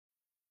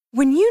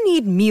When you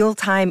need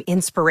mealtime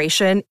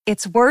inspiration,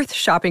 it's worth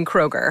shopping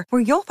Kroger,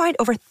 where you'll find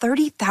over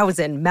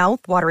 30,000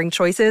 mouth-watering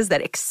choices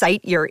that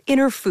excite your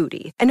inner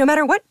foodie. And no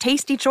matter what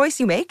tasty choice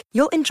you make,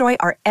 you'll enjoy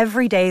our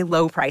everyday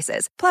low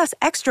prices, plus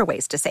extra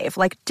ways to save,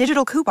 like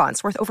digital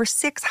coupons worth over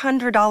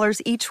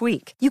 $600 each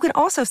week. You can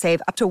also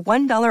save up to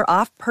 $1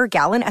 off per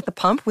gallon at the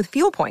pump with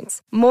fuel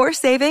points. More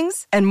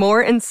savings and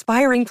more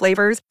inspiring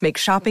flavors make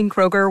shopping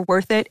Kroger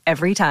worth it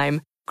every time.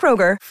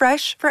 Kroger,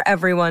 fresh for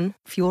everyone.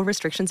 Fuel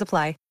restrictions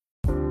apply.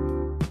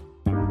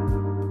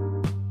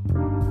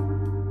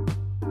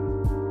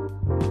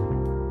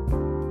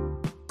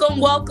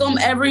 Welcome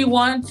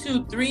everyone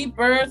to Three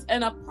Birds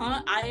and a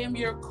Punt. I am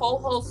your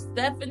co-host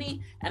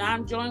Stephanie, and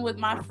I'm joined with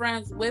my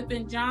friends Whip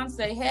and John.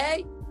 Say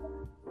hey.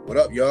 What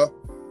up, y'all?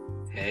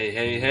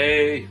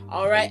 Hey.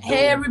 All right.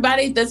 Hey,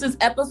 everybody. This is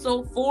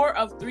episode 4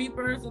 of Three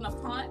Birds and a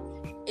Punt.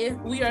 If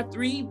we are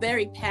 3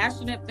 very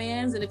passionate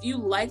fans, and if you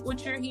like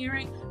what you're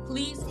hearing,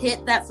 please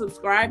hit that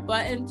subscribe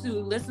button to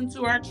listen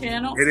to our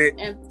channel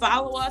and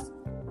follow us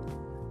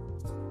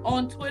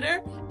on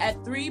Twitter at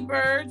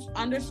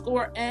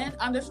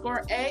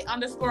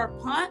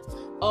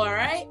 3birds_N_A_punt. All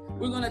right,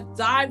 we're gonna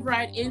dive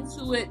right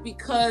into it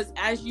because,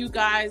 as you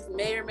guys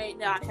may or may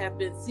not have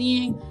been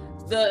seeing,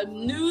 the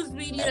news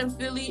media in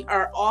Philly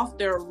are off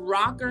their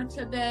rocker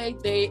today.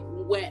 They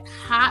went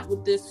hot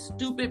with this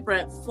stupid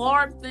Brett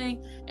Favre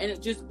thing, and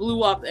it just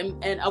blew up.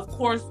 And of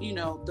course, you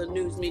know, the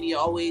news media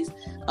always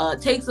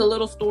takes a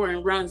little story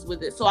and runs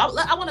with it. So I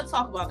want to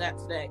talk about that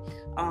today.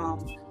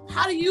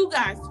 How do you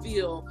guys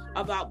feel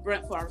about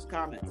Brett Favre's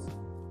comments?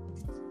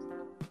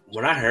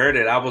 When I heard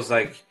it, I was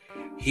like,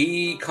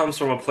 he comes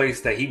from a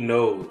place that he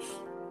knows.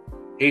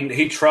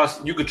 He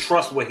trusts. You could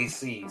trust what he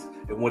sees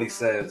and what he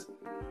says.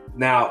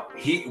 Now,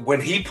 when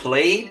he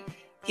played,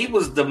 he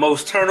was the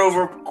most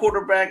turnover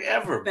quarterback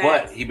ever,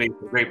 but he made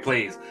some great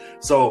plays.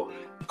 So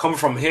coming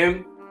from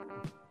him,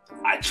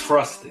 I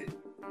trust it.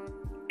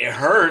 It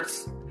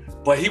hurts,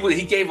 but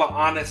he gave an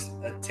honest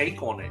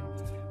take on it.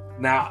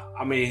 Now,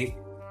 I mean,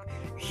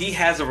 he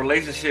has a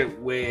relationship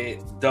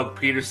with Doug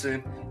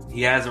Peterson.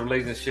 He has a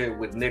relationship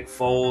with Nick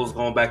Foles,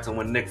 going back to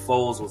when Nick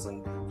Foles was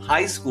in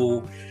high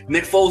school.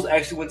 Nick Foles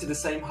actually went to the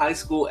same high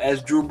school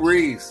as Drew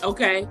Brees.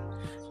 Okay.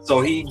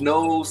 So he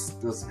knows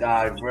this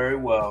guy very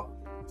well.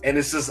 And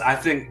it's just, I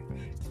think,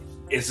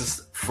 it's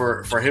just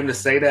for him to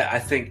say that, I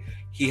think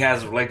he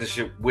has a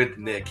relationship with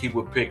Nick. He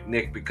would pick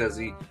Nick because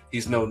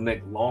he's known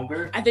Nick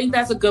longer. I think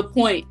that's a good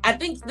point. I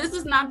think this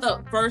is not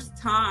the first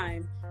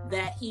time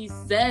that he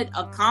said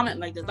a comment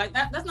like this. Like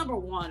that's number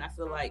one, I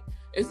feel like,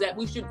 is that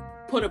we should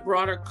put a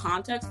broader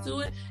context to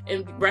it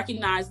and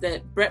recognize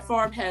that Brett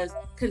Favre has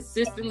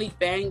consistently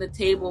banged the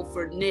table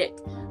for Nick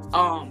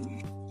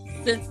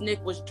since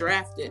Nick was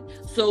drafted.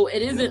 So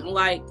it isn't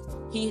like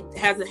he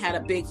hasn't had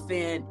a big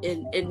fan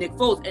in Nick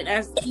Foles. And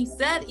as he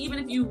said, even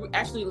if you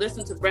actually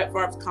listen to Brett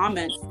Favre's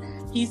comments,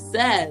 he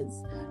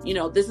says, you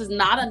know, this is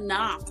not a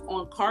knock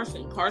on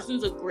Carson.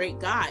 Carson's a great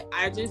guy.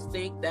 I just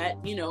think that,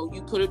 you know,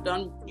 you could have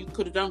done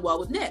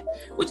well with Nick,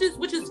 which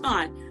is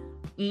fine.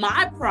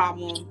 My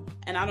problem,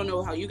 and I don't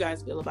know how you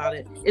guys feel about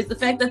it, is the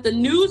fact that the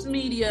news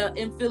media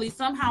in Philly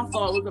somehow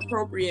thought it was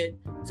appropriate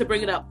to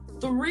bring it up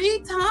 3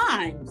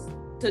 times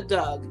to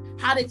Doug.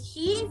 How did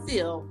he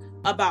feel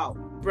about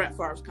Brett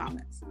Favre's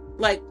comments?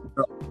 Like,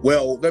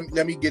 well,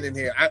 let me get in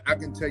here. I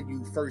can tell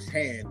you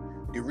firsthand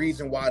the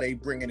reason why they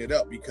bringing it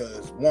up,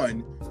 because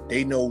one,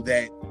 they know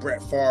that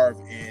Brett Favre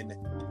and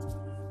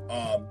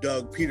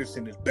Doug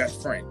Peterson is best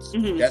friends.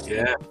 Mm-hmm. That's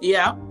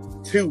yeah.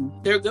 2,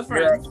 they're good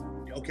friends.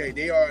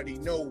 They already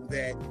know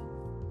that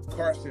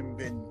Carson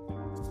been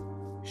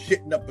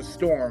shitting up a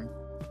storm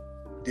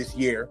this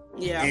year.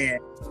 Yeah. And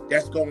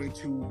that's going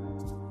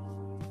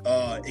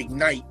to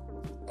ignite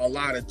a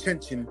lot of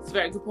tension. That's a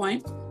very good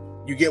point.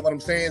 You get what I'm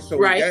saying? So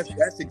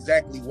that's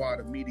exactly why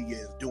the media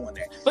is doing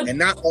that. But, and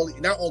not only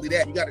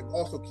that, you got to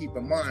also keep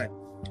in mind,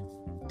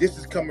 this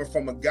is coming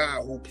from a guy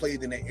who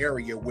played in an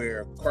area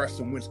where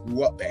Carson Wentz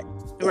grew up at,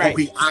 who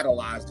he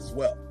idolized as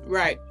well.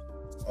 Right.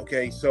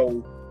 Okay,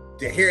 so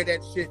to hear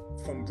that shit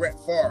from Brett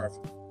Favre,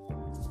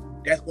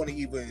 that's going to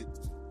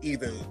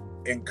either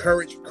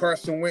encourage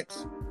Carson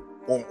Wentz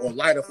or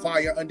light a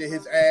fire under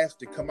his ass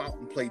to come out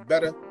and play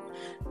better,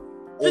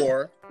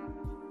 or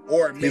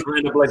he's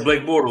running up like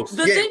Blake Bortles.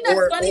 The thing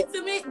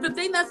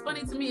that's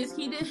funny to me is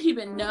he didn't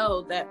even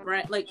know that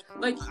Brett, like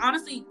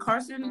honestly,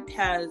 Carson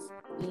has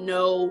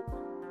no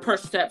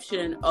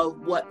perception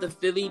of what the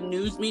Philly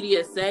news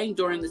media is saying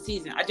during the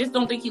season. I just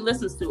don't think he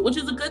listens to it, which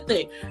is a good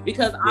thing,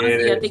 because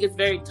honestly, I think it's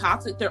very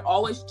toxic. They're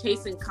always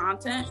chasing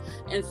content,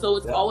 and so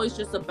it's always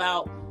just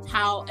about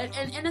how,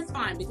 and it's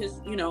fine,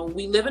 because, you know,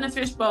 we live in a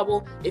fish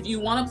bubble. If you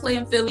want to play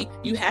in Philly,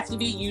 you have to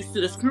be used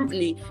to the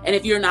scrutiny, and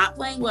if you're not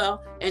playing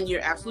well, and you're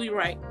absolutely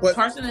right,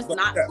 Carson is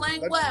not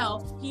playing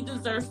well, he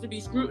deserves to be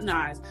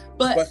scrutinized.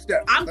 But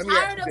I'm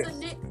tired of the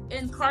Nick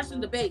and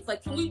Carson debates.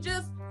 Like, can we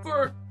just,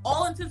 for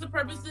all intents and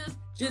purposes,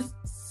 just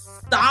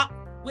stop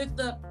with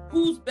the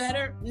who's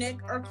better, Nick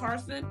or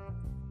Carson?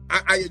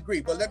 I agree,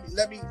 but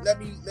let me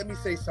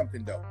say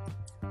something though.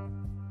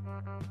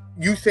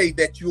 you say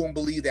that you don't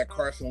believe that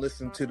Carson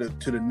listened to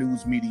the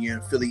news media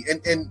in Philly,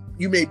 and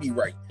you may be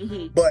right,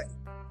 but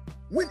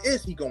when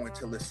is he going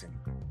to listen?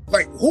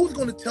 Like, who's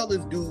going to tell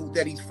this dude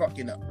that he's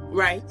fucking up?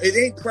 Right. It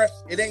ain't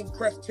Press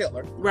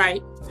Taylor.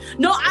 Right.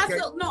 No,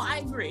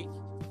 I agree.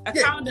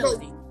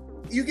 Accountability. Yeah, so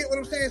you get what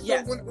I'm saying? So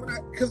yes.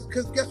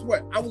 Because guess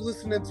what? I was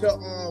listening to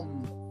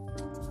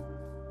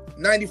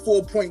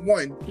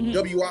 94.1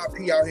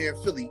 WIP out here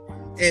in Philly,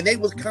 and they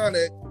was kind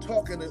of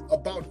talking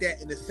about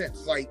that in a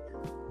sense. Like,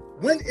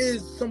 when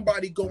is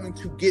somebody going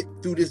to get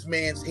through this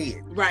man's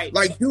head? Right.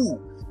 Like, dude,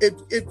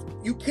 if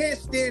you can't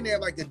stand there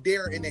like a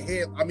deer in the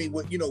head, I mean,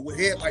 with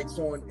headlights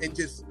on and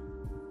just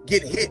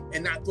get hit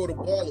and not throw the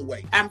ball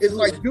away. Absolutely. It's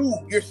like, dude,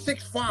 you're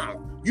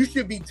 6'5". You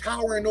should be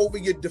towering over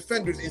your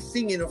defenders and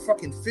seeing a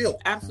fucking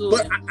field.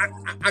 Absolutely. But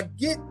I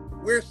get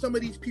where some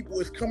of these people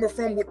is coming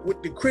from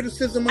with the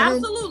criticism of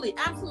absolutely him.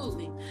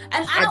 Absolutely.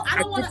 And I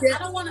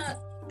don't want to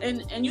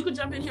and you can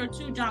jump in here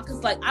too, John,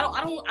 because like I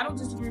don't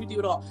disagree with you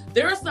at all.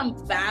 There are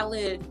some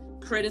valid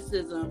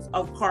criticisms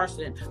of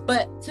Carson,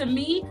 but to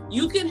me,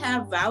 you can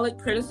have valid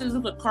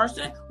criticisms of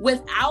Carson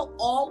without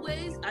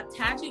always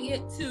attaching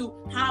it to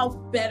how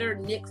better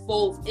Nick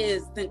Foles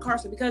is than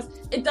Carson, because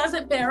it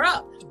doesn't bear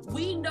up.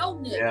 We know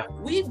Nick. Yeah.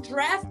 We've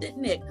drafted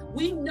Nick.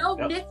 We know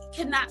Nick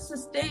cannot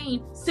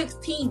sustain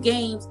 16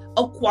 games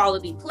of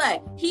quality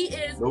play. He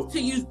is, to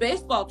use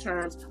baseball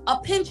terms, a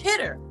pinch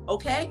hitter,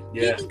 okay?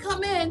 Yeah. He can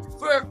come in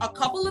for a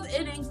couple of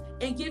innings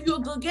and give you a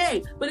good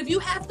game. But if you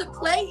have to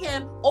play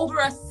him over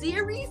a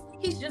series,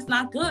 he's just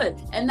not good.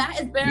 And that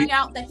is bearing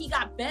out that he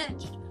got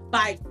benched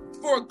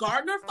for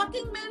Gardner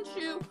fucking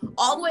Minshew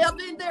all the way up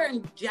in there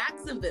in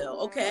Jacksonville,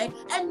 okay?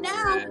 And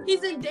now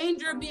he's in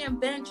danger of being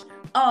benched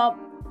for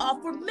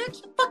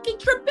Mitch fucking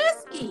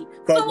Trubisky.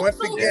 But once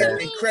again,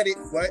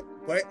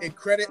 in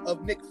credit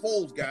of Nick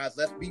Foles, guys,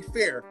 let's be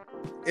fair.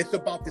 It's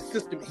about the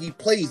system he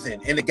plays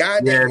in, and the guy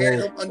that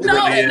had him under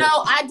No,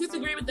 I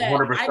disagree with that.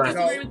 100%. I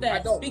disagree with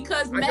that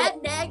because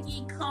Matt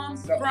Nagy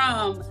comes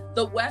from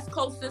the West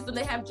Coast system.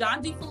 They have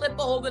John DeFilippo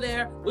over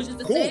there, which is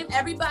the same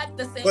everybody,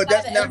 the same guy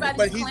that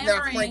everybody's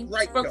clamoring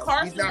for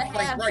Carson to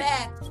have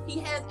back. He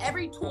has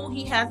every tool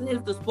he has at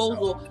his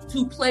disposal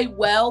to play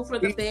well for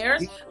the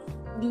Bears.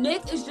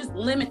 Nick is just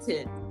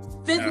limited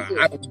physically.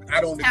 I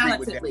don't agree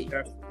with that.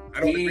 I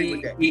don't agree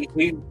with that.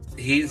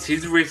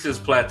 He's reached his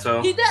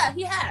plateau. He does.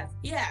 He has.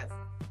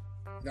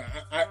 No,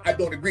 I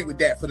don't agree with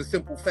that for the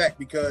simple fact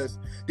because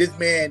this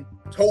man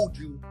told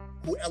you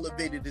who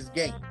elevated his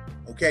game.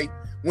 Okay,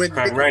 when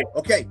Frank Wright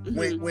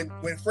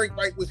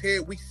was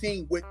here, we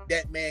seen what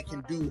that man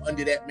can do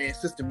under that man's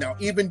system. Now,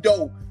 even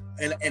though,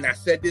 and I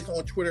said this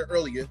on Twitter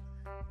earlier,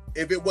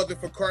 if it wasn't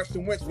for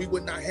Carson Wentz, we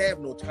would not have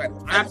no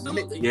title.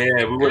 Absolutely.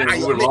 Yeah, we would have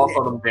lost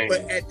on them games.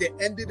 But at the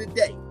end of the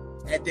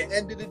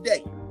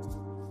day,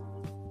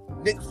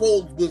 Nick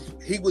Foles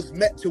was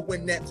meant to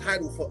win that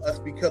title for us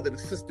because of the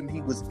system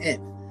he was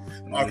in.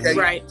 Okay?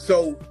 Right.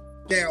 So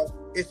now,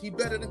 is he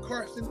better than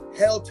Carson?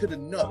 Hell to the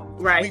no.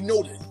 Right. We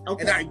know this.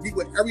 Okay. And I agree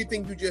with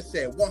everything you just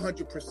said,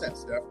 100%,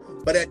 Steph.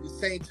 But at the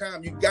same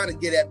time, you got to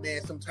get that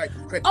man some type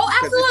of credit. Oh,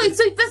 absolutely.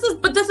 See,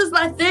 this is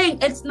my thing.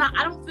 It's not,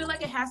 I don't feel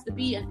like it has to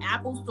be an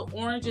apples to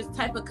oranges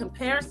type of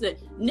comparison.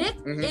 Nick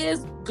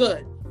is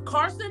good.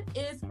 Carson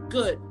is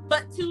good.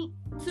 But to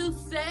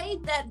say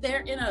that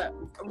they're in a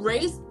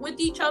race with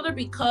each other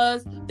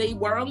because they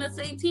were on the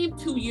same team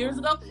 2 years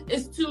ago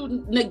is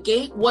to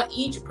negate what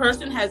each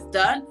person has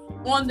done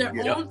on their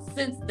own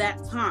since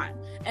that time.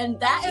 And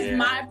that is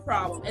my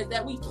problem, is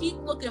that we keep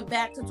looking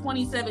back to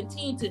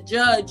 2017 to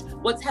judge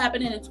what's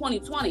happening in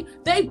 2020.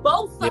 They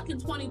both suck in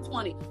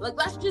 2020. Like,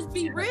 let's just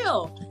be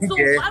real. So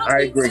why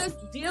don't we just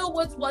deal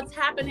with what's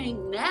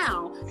happening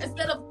now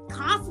instead of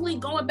constantly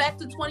going back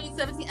to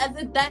 2017 as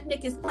if that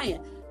Nick is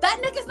playing?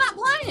 That Nick is not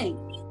playing.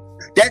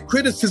 That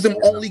criticism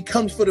only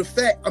comes from the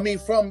fact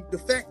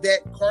that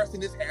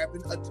Carson is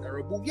having a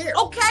terrible year.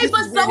 Okay,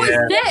 but so is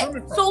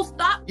Nick. So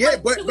stop. Yeah,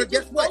 but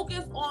guess what?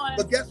 Focus on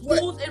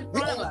who's in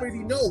front of us.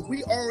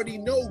 We already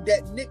know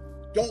that Nick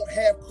don't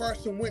have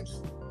Carson Wentz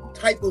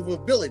type of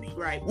ability.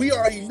 Right. We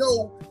already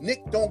know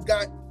Nick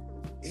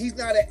he's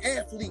not an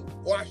athlete,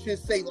 or I should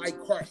say like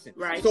Carson.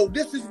 Right. So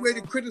this is where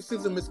the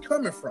criticism is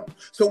coming from.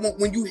 So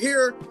when you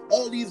hear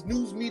all these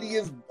news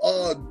media's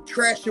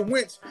trashing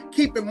Wentz,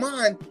 keep in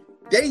mind,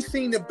 they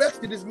seen the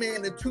best of this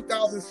man in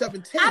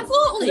 2017.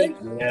 Absolutely.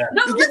 Yeah.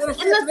 No, listen,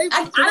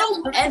 I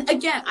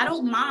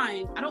don't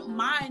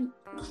mind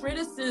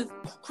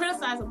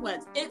criticizing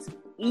Wentz. It's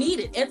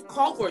needed. It's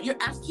called for.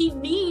 He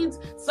needs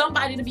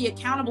somebody to be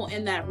accountable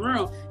in that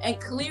room. And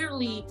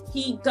clearly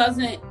he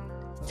doesn't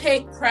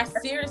take Press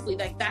seriously.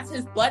 Like, that's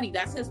his buddy,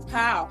 that's his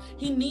pal.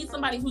 He needs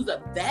somebody who's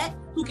a vet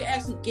who can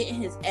actually get in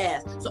his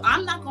ass. So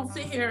I'm not gonna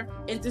sit here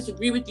and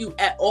disagree with you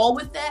at all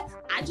with that.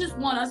 I just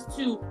want us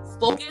to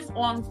focus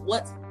on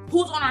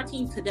who's on our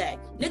team today.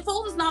 Nick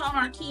Foles is not on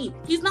our team.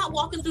 He's not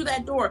walking through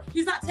that door.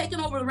 He's not taking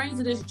over the reins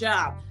of this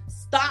job.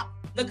 Stop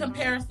the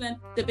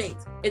comparison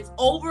debates. It's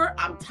over.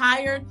 I'm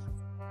tired.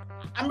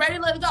 I'm ready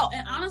to let it go.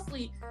 And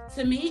honestly,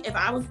 to me,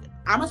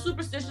 I'm a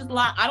superstitious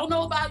lot. I don't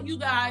know about you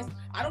guys.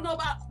 I don't know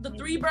about the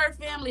Three Bird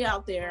family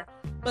out there,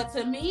 but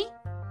to me,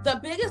 the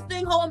biggest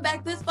thing holding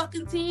back this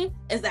fucking team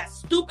is that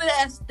stupid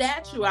ass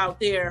statue out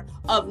there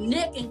of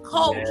Nick and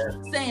Coach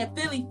saying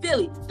Philly,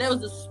 Philly. That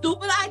was a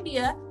stupid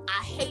idea.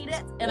 I hate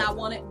it and I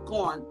want it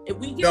gone. If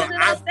we get rid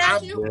of that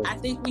statue, I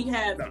think we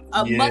have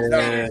a much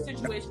better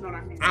situation on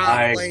our hands.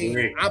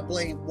 I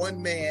blame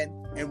one man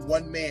and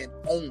one man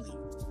only.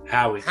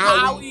 Howie.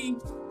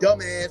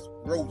 Dumbass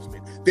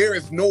Roseman. There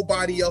is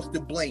nobody else to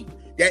blame.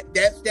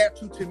 That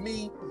statue to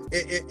me,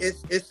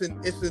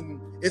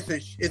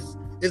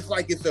 it's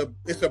like it's a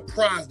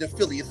prize to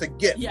Philly. It's a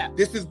gift. Yeah.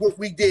 This is what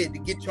we did to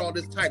get y'all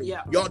this title.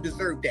 Yeah. Y'all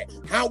deserve that.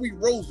 Howie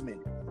Roseman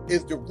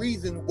is the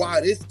reason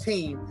why this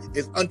team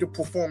is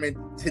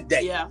underperforming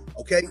today. Yeah.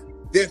 Okay.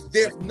 There's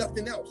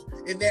nothing else.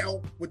 And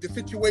now with the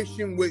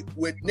situation with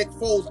Nick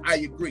Foles, I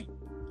agree.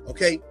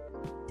 Okay.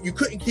 You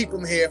couldn't keep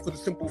him here for the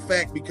simple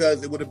fact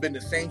because it would have been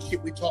the same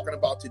shit we're talking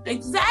about today.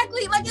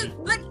 Exactly. Like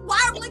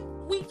why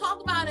we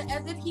talk about it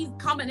as if he's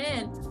coming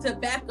in to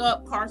back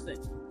up Carson.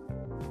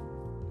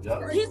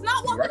 Yep. He's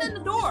not walking in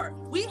the door.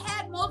 We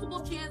had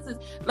multiple chances.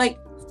 Like,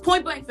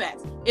 point blank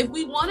facts. If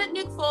we wanted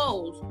Nick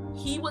Foles,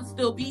 he would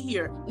still be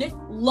here. Nick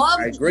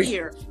loves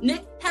here.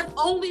 Nick has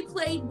only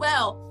played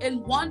well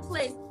in one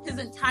place his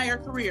entire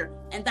career,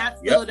 and that's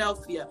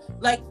Philadelphia.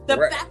 Like, the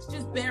facts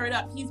just bear it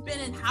up. He's been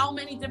in how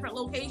many different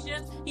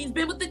locations? He's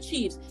been with the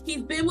Chiefs.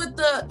 He's been with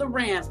the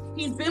Rams.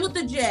 He's been with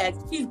the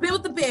Jags. He's been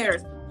with the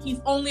Bears. He's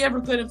only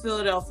ever good in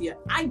Philadelphia.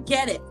 I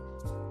get it.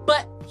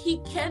 But he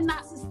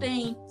cannot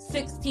sustain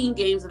 16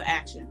 games of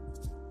action.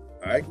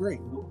 I agree.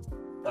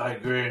 All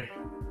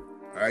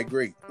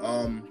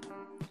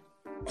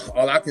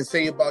I can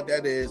say about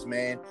that is,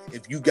 man,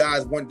 if you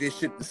guys want this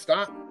shit to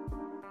stop,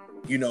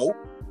 real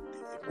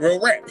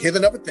rap. Here's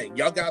another thing.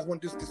 Y'all guys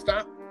want this to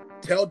stop?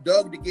 Tell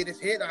Doug to get his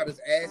head out his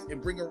ass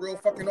and bring a real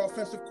fucking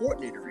offensive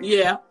coordinator in.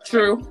 Yeah,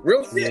 true.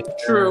 Real shit. Yeah,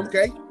 true.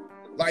 Okay?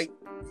 Like,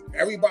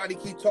 everybody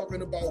keep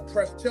talking about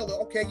Press Tiller.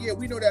 Okay, yeah,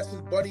 we know that's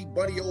his buddy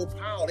old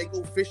pal. They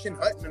go fishing,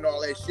 hunting, and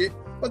all that shit.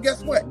 But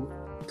guess what?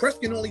 Press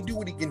can only do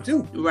what he can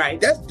do. Right.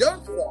 That's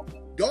Doug's fault.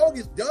 Doug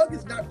is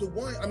not the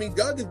one. I mean,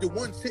 Doug is the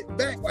one sitting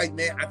back like,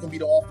 man, I can be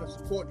the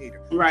offensive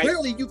coordinator. Right.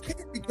 Clearly, you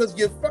can't because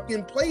your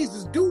fucking plays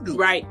is doo-doo.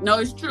 Right. No,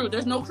 it's true.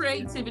 There's no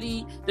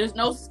creativity. There's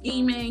no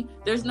scheming.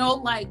 There's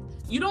no, I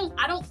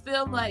don't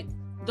feel like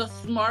the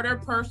smarter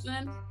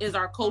person is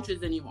our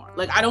coaches anymore.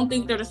 Like, I don't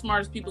think they're the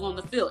smartest people on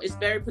the field. It's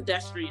very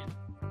pedestrian.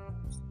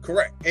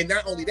 Correct. And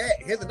not only that,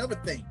 here's another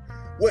thing.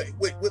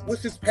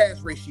 What's his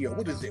pass ratio?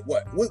 What is it?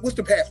 What's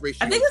the pass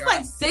ratio? I think it's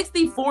like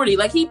 60-40.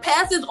 Like, he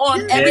passes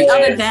on every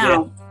other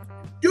down.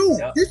 Yeah.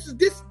 Dude, he's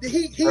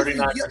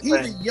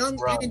a young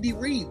run. Andy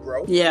Reid,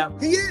 bro. Yeah.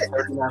 He is.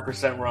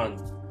 39% run.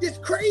 It's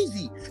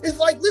crazy. It's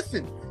like,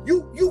 listen,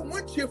 you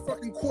want your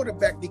fucking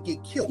quarterback to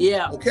get killed.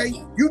 Yeah. Okay?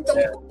 You throw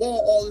the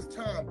ball all this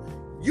time.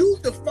 Use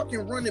the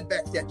fucking running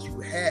backs that you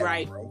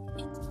have, bro.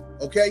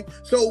 Okay?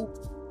 So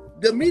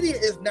the media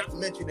is not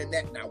mentioning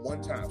that not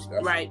one time,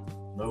 Steph. Right.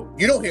 No.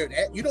 You don't hear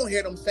that. You don't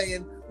hear them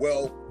saying,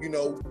 well,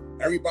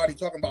 everybody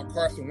talking about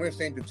Carson Wentz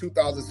saying the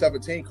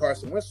 2017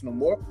 Carson Wentz no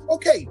more.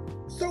 Okay,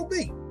 so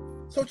be.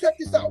 So check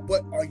this out.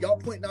 But are y'all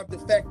pointing out the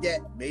fact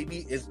that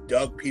maybe it's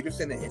Doug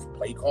Peterson and his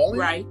play calling?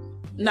 Right.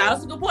 No,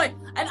 that's a good point.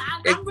 And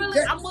I'm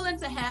willing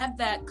to have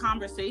that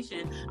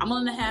conversation. I'm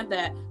willing to have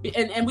that.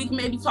 And we can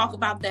maybe talk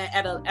about that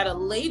at a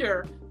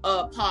later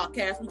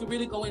podcast. We can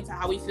really go into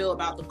how we feel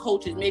about the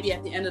coaches. Maybe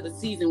at the end of the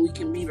season, we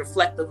can be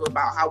reflective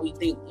about how we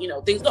think,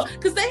 things go.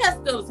 Because they have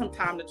still some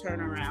time to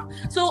turn around.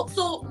 So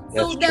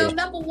now,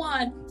 number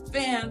one,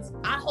 fans,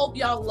 I hope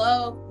y'all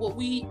love what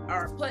we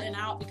are putting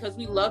out because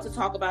we love to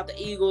talk about the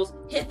Eagles.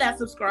 Hit that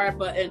subscribe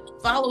button.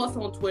 Follow us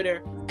on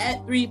Twitter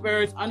at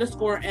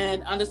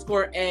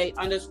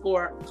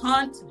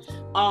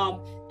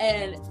 3birds_N_A_Hunt.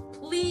 And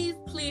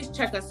please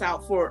check us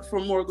out for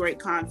more great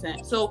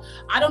content. So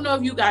I don't know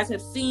if you guys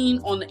have seen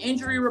on the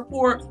injury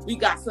report, we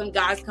got some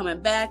guys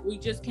coming back. We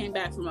just came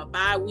back from a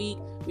bye week.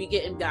 We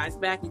getting guys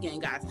back. We getting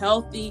guys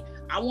healthy.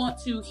 I want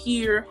to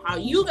hear how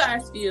you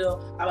guys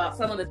feel about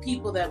some of the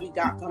people that we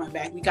got coming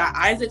back. We got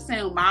Isaac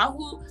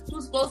Seumalo,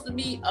 who's supposed to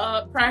be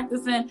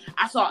practicing.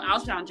 I saw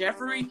Alshon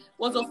Jeffrey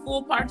was a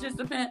full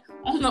participant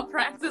on the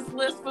practice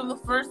list for the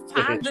first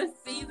time this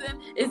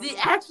season. Is he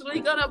actually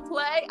gonna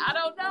play? I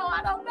don't know.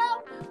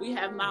 We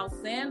have Miles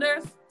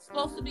Sanders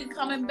supposed to be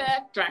coming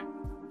back.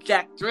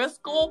 Jack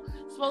Driscoll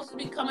supposed to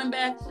be coming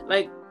back.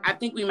 Like, I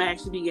think we might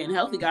actually be getting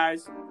healthy,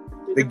 guys.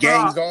 The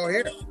gang's all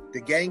here.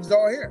 The gang's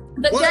all here.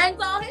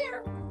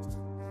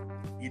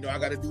 I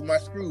got to do my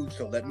Scrooge,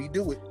 so let me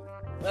do it.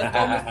 Let's go,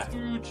 Mr.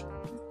 Scrooge.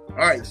 All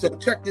right, so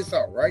check this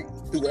out, right?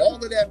 Through all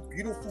of that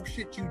beautiful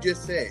shit you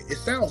just said, it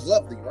sounds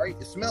lovely, right?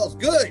 It smells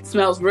good. It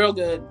smells real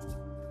good.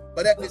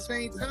 But at the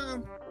same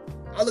time,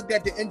 I looked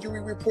at the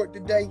injury report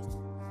today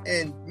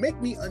and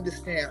make me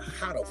understand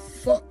how the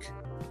fuck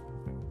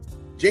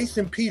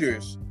Jason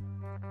Peters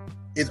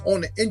is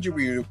on the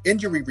injury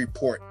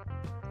report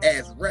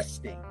as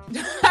resting.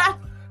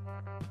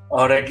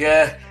 Oh, that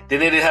guy.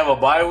 Did they have a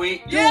bye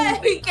week? Yeah,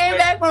 he came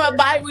back from a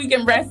bye week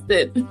and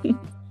rested.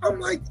 I'm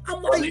like,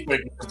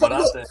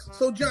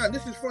 so John,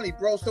 this is funny,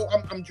 bro. So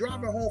I'm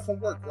driving home from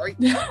work, right?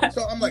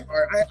 So I'm like, all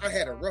right, I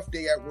had a rough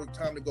day at work,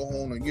 time to go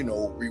home and,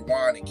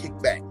 rewind and kick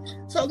back.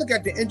 So I look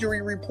at the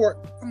injury report.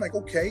 I'm like,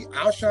 okay,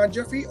 Alshon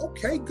Jeffrey,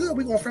 okay, good.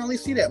 We're going to finally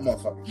see that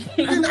motherfucker.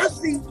 And I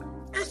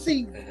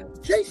see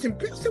Jason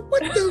Pierre. I said,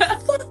 what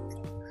the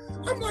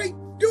fuck? I'm like,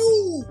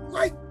 dude,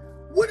 like,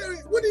 what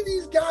are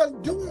these guys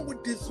doing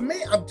with this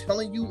man? I'm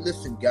telling you,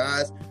 listen,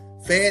 guys,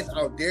 fans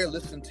out there,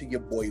 listen to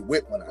your boy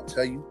Whit when I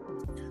tell you,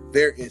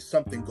 there is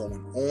something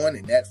going on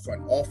in that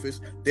front office.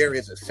 There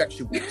is a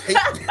sexual tape.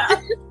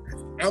 I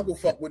don't give a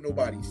fuck what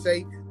nobody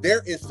say.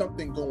 There is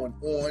something going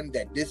on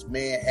that this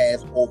man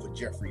has over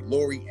Jeffrey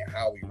Lurie and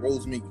Howie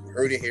Roseman. You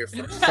heard it here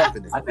first.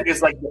 Something. I think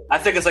it's like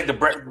the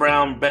Brett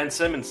Brown Ben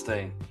Simmons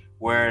thing,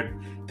 where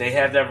they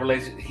have that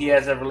relation. He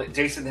has that.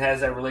 Jason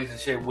has that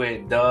relationship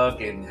with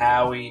Doug and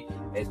Howie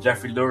and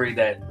Jeffrey Lurie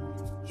that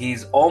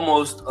he's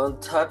almost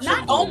untouchable.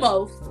 Not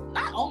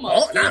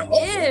almost. He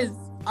is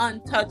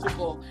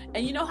untouchable.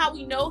 And you know how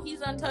we know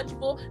he's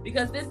untouchable?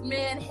 Because this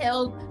man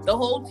held the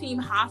whole team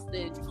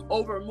hostage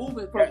over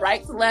moving from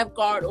right to left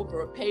guard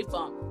over a pay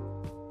bump.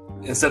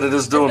 Instead of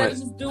just doing it.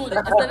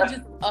 Instead of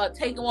just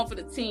taking one for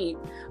the team.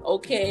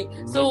 Okay.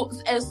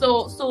 Mm-hmm.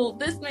 So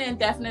this man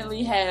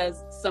definitely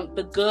has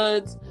the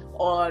goods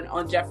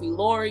on Jeffrey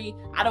Lurie.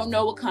 I don't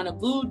know what kind of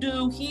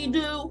voodoo he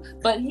do,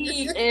 but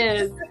he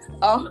is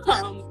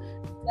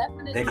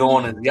definitely. They go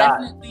on his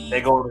yacht. They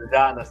go on his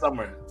yacht in the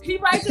summer. He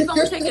writes his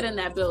own ticket in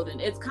that building.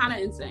 It's kind of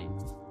insane.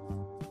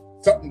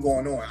 Something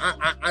going on.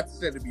 I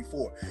said it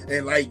before,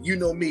 and like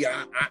me,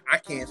 I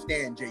can't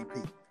stand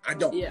JP. I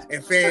don't. Yeah.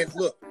 And fans,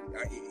 look,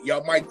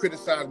 y'all might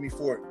criticize me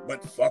for it,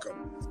 but fuck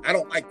him. I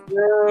don't like.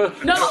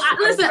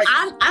 Listen.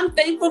 I'm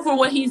thankful for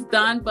what he's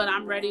done, but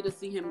I'm ready to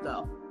see him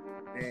go.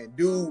 And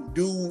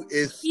dude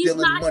is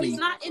stealing money. He's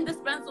not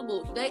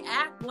indispensable. They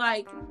act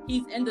like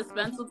he's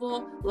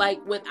indispensable.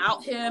 Like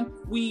without him,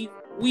 we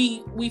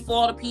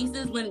fall to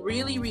pieces. When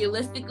really,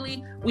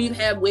 realistically, we've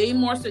had way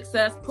more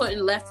success putting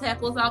left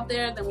tackles out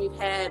there than we've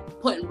had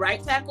putting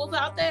right tackles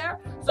out there.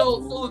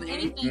 So if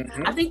anything,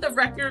 I think the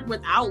record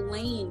without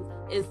Lane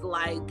is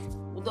like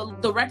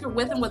the record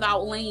with and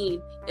without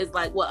Lane is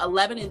like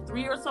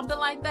 11-3 or something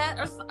like that,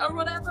 or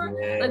whatever.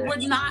 Yeah. Like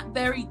we're not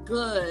very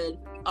good.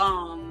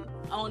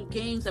 On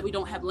games that we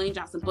don't have Lane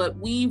Johnson, but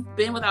we've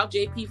been without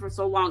JP for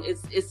so long.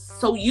 It's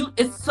so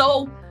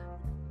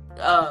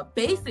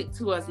basic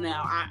to us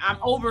now. I'm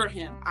over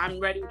him. I'm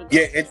ready to go.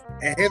 Yeah,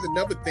 and here's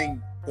another thing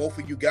both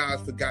of you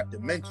guys forgot to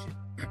mention.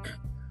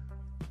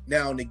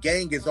 Now the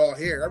gang is all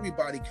here,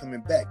 everybody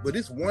coming back, but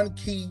it's one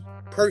key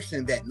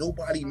person that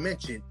nobody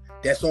mentioned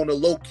that's on the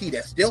low key,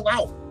 that's still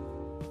out,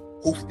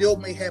 who still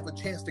may have a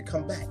chance to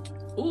come back.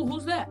 Ooh,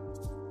 who's that?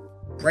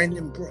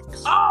 Brandon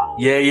Brooks. Oh,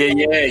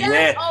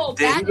 yeah. Oh,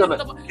 he's on the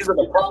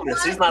pup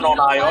list. He's not on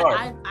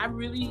IR.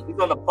 He's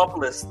on the pup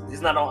list.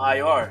 He's not on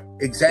IR.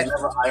 Exactly.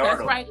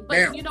 That's right. But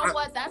now, you know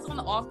what? That's on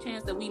the off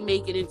chance that we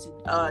make it into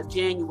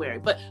January.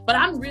 But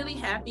I'm really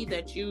happy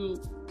that you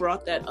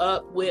brought that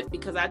up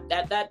because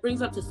that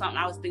brings up to something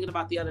I was thinking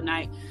about the other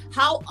night.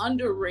 How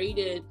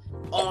underrated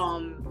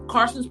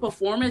Carson's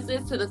performance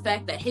is, to the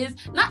fact that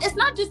it's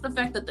not just the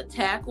fact that the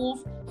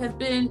tackles have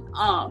been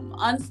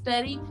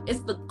unsteady, it's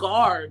the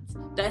guards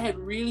that have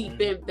really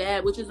been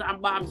bad, which is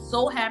I'm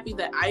so happy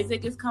that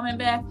Isaac is coming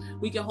back.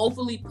 We can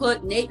hopefully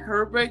put Nate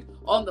Herbert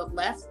on the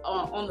left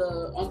on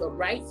the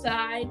right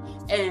side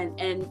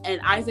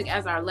and Isaac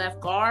as our left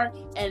guard,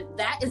 and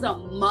that is a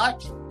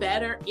much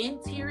better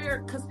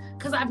interior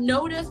because I've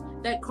noticed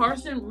that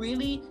Carson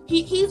really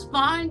he's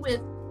fine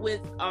with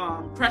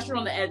pressure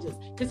on the edges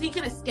because he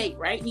can escape,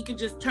 right? He can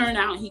just turn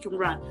out and he can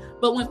run.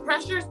 But when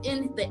pressure's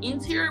in the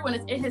interior, when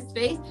it's in his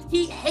face,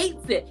 he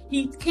hates it.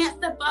 He can't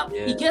step up.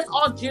 Yeah. He gets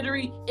all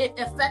jittery. It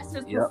affects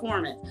his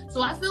performance.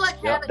 So I feel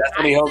like having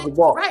Isaac,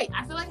 right?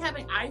 I feel like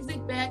having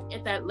Isaac back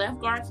at that left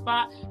guard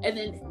spot, and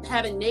then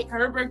having Nate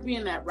Herbert be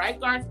in that right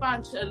guard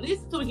spot, at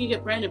least until we can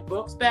get Brandon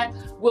Brooks back,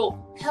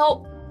 will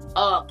help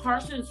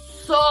Carson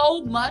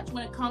so much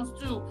when it comes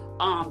to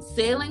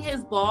sailing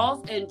his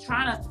balls and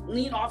trying to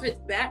lean off his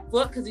back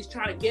foot because he's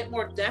trying to get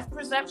more depth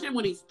perception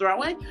when he's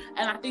throwing.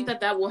 And I think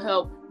that will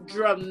help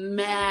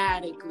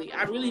dramatically.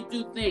 I really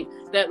do think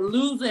that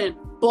losing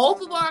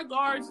both of our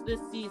guards this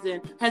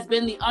season has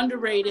been the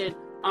underrated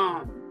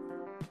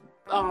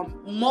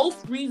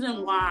most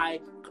reason why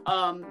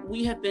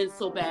we have been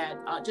so bad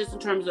just in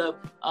terms of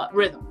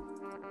rhythm.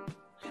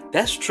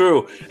 That's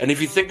true. And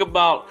if you think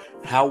about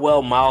how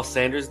well Miles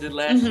Sanders did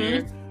last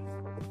year,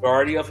 the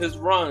majority of his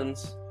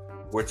runs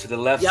were to the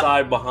left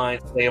side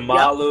behind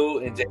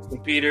Sayamalu and Jason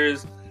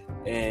Peters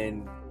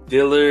and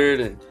Dillard,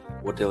 and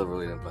Dillard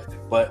really didn't play,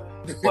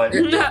 but to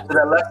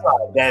the left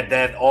side,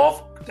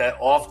 that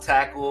off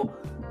tackle,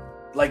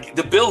 like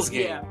the Bills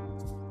game. Yeah.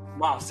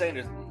 Miles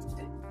Sanders,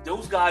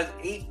 those guys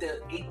ate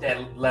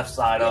that left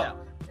side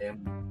up,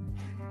 and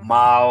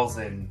Miles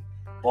and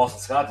Boston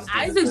Scott just did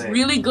Isaac's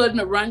really good in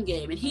the run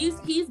game, and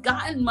he's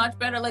gotten much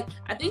better. Like,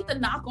 I think the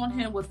knock on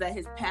him was that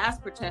his pass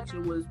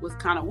protection was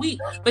kind of weak,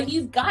 but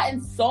he's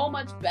gotten so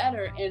much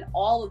better in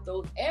all of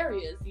those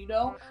areas, you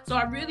know? So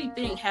I really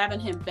think having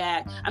him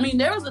back, I mean,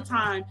 there was a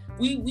time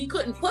we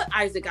couldn't put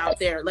Isaac out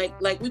there.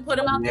 Like we put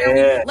him out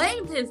there, we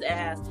blamed his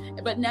ass,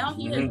 but now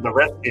he has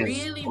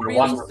really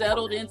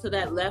settled into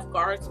that left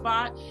guard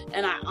spot,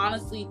 and I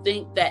honestly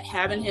think that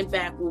having him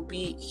back will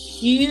be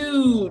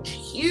huge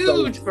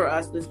for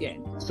us this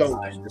game.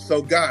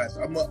 So guys,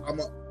 I'm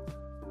gonna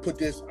put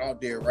this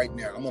out there right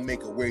now. I'm gonna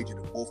make a wager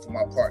to both of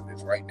my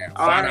partners right now.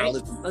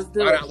 $5 let's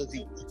do it.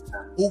 Each.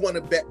 Who want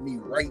to bet me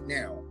right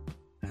now?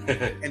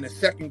 In the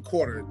second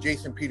quarter,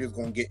 Jason Peters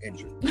gonna get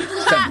injured.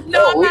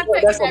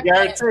 That's a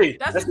guarantee.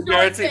 That's a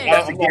guarantee.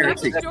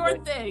 That's a sure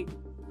thing.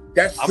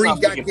 That's free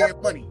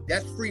goddamn money.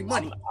 That's free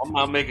money. I'm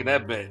not making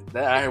that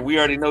bet. We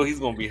already know he's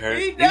gonna be hurt.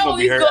 He's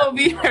gonna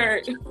be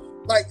hurt.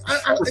 Like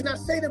I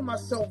say to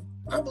myself,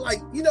 I'm like,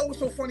 you know what's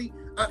so funny?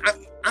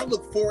 I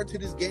look forward to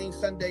this game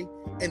Sunday,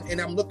 and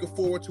I'm looking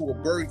forward to a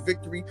Bird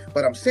victory.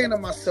 But I'm saying to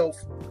myself,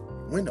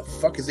 when the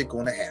fuck is it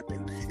going to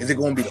happen? Is it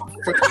going to be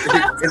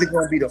is it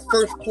going to be the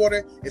first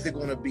quarter? Is he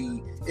going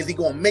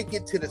to make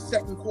it to the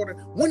second quarter?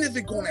 When is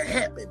it going to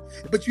happen?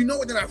 But you know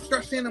what? Then I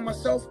start saying to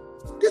myself,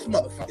 this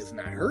motherfucker's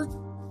not hurt.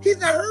 He's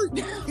not hurt.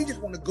 He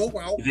just want to go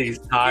out. You think he's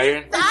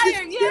tired? Yeah,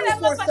 that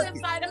motherfucker's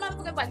tired. That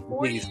motherfucker's like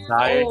 40 years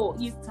old.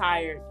 He's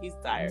tired.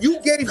 You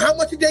get him. How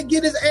much did they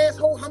get his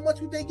asshole? How much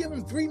would they give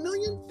him? $3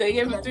 million? They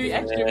gave him $3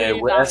 extra million.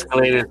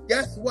 Escalated.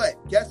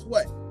 Guess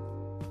what?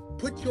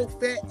 Put your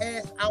fat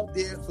ass out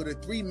there for the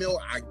 $3 million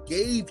I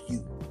gave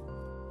you.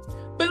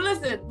 But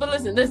listen.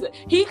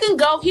 He can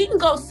go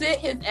sit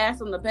his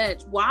ass on the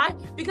bench. Why?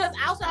 Because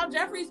Alshon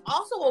Jeffrey's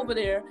also over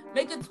there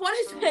making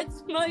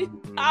 $26 million.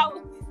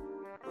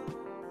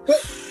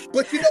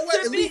 But you know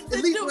what? At least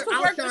when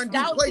Alshon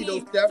do play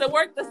those stuff. To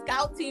work the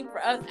scout team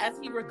for us as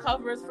he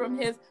recovers from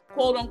his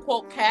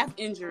quote-unquote calf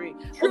injury.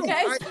 True. Okay,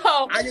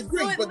 I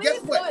agree, but guess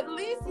what? So at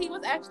least he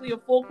was actually a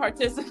full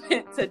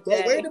participant today.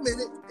 But wait a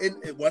minute,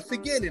 and once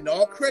again, and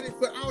all credit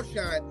for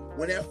Alshon,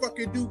 when that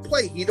fucking dude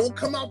play, he don't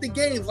come out the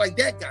games like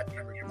that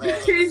goddamn.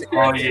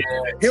 Oh yeah,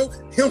 he'll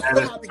come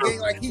out the game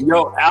like he.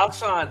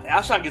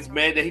 Alshon gets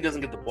mad that he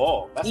doesn't get the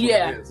ball. That's what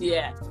it is.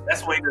 Yeah.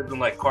 That's why he doesn't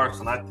like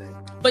Carson, I think.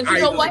 But you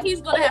know what?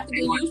 He's gonna have to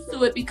get used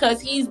to it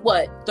because he's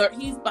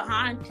he's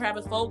behind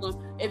Travis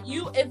Fulgham.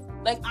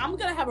 I'm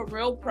gonna have a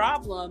real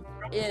problem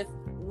if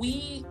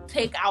we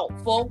take out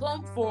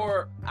Fulgham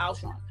for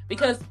Alshon.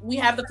 Because we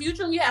have the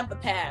future and we have the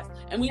past,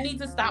 and we need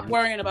to stop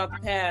worrying about the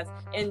past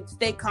and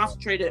stay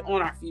concentrated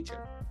on our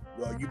future.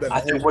 Well, you better. I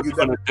think what you're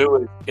gonna do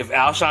is, if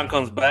Alshon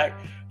comes back,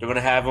 they're gonna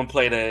have him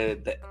play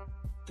the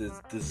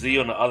Z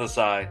on the other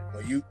side.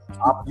 Well, you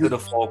the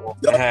Fulgham.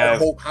 I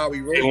hope Howie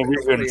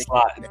Roseman in the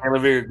slot.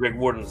 Greg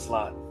Ward in the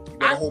slot. You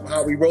better hope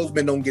Howie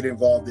Roseman don't get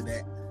involved in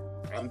that.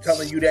 I'm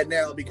telling you that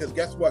now because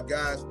guess what,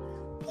 guys?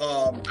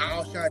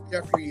 Alshon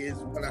Jeffrey is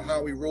one of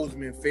Howie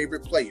Roseman's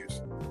favorite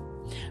players.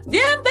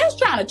 Yeah, they're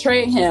trying to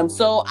trade him,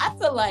 so I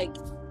feel like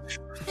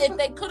if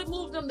they could have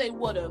moved him, they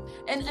would have.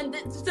 And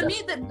to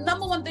me, the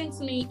number one thing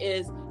to me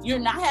is you're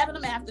not having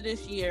him after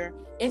this year.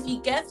 If he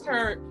gets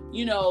hurt,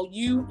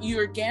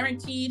 you're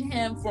guaranteed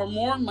him for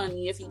more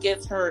money if he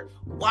gets hurt.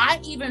 Why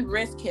even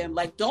risk him?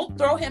 Like, don't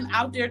throw him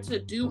out there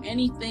to do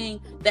anything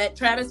that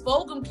Travis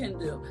Fulgham can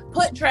do.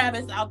 Put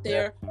Travis out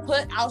there.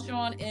 Put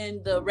Alshon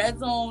in the red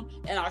zone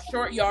and our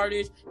short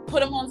yardage.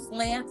 Put him on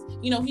slants.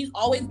 He's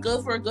always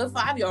good for a good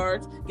 5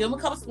 yards. Give him a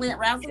couple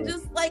slant routes and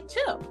just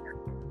chill.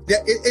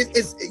 Yeah,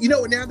 it's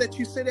now that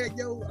you say that,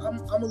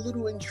 I'm a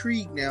little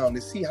intrigued now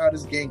to see how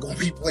this game gonna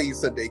be played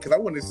Sunday because I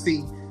want to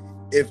see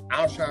if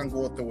Alshon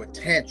going through a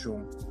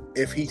tantrum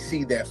if he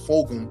see that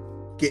Fulgham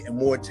getting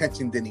more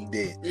attention than he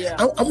did. Yeah,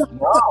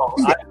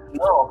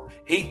 No.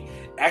 He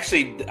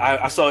actually,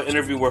 I saw an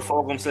interview where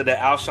Fulgham said that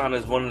Alshon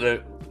is one of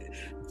the.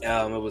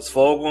 It was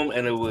Fulgham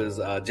and it was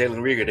Jalen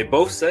Reagor. They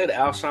both said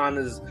Alshon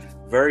is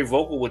very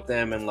vocal with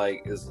them and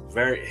is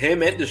very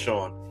him and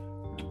Deshaun,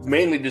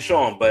 mainly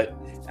Deshaun, but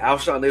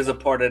Alshon is a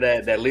part of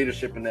that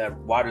leadership in that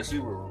wide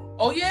receiver room.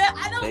 Oh yeah,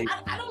 I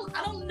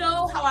don't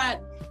know how I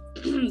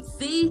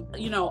see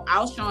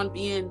Alshon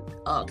being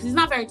because he's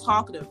not very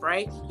talkative,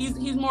 right?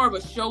 He's more of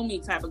a show me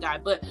type of guy.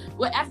 But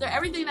after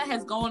everything that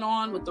has going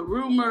on with the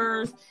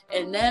rumors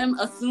and them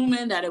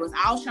assuming that it was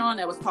Alshon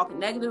that was talking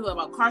negative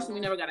about Carson, we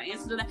never got an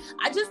answer to that.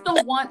 I just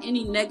don't want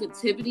any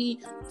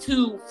negativity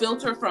to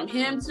filter from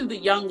him to the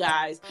young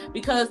guys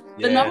because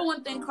the number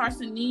one thing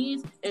Carson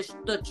needs is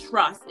the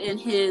trust in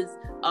his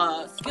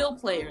skill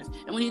players,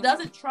 and when he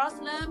doesn't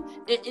trust them,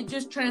 it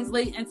just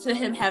translates into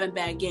him having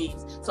bad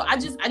games. So I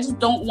just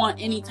don't want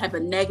any type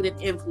of negative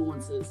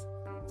influences.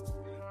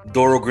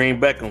 Doro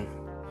Green Beckham.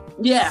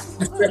 Yeah,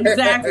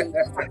 exactly.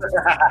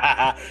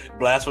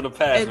 Blast from the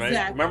past, exactly.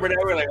 Right? Remember that?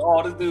 We're like,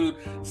 oh, this dude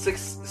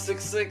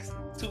 6'6",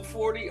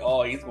 240.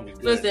 Oh, he's gonna be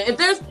good.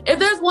 Listen, if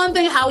there's one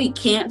thing how he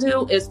can't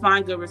do is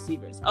find good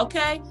receivers.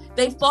 Okay,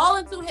 they fall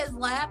into his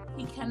lap,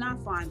 he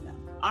cannot find them.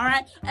 All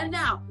right, and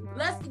now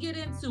let's get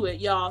into it,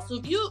 y'all. So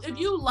if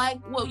you like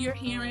what you're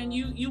hearing,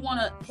 you want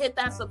to hit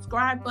that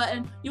subscribe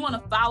button. You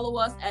want to follow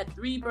us at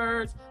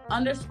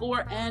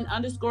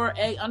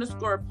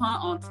 3birds_N_A_punt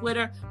on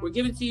Twitter. We're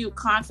giving to you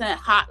content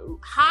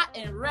hot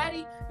and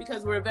ready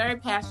because we're very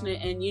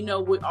passionate, and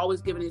we're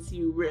always giving it to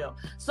you real.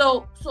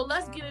 So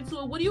let's get into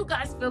it. What do you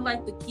guys feel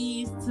like the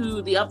keys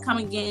to the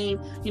upcoming game?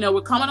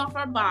 We're coming off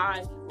our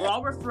bye. We're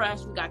all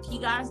refreshed. We got key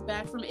guys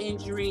back from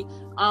injury,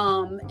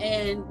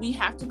 and we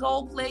have to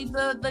go play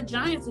the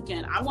Giants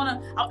again. I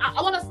wanna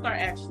start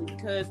actually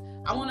because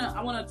I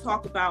wanna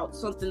talk about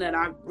something that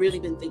I've really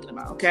been thinking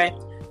about. Okay,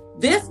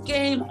 this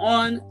game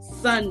on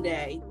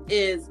Sunday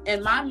is,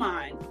 in my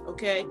mind,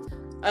 okay,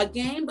 a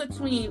game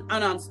between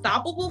an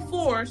unstoppable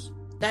force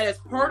that is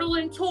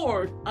hurtling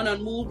toward an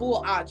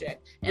unmovable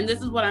object. And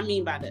this is what I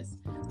mean by this.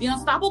 The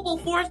unstoppable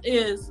force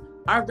is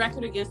our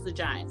record against the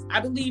Giants.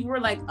 I believe we're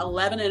like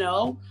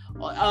 11-0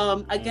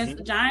 against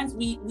the Giants.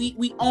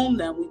 We own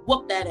them. We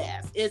whoop that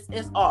ass.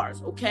 It's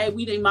ours. Okay,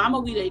 we they mama,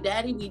 we they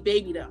daddy, we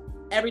baby them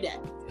every day.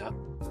 Yeah.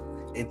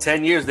 In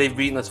 10 years, they've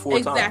beaten us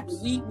 4 times.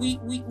 Exactly.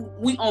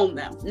 We own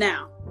them.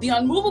 Now, the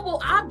unmovable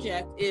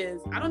object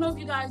is, I don't know if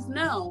you guys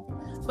know,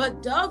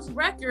 but Doug's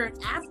record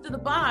after the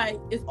bye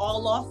is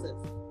all losses.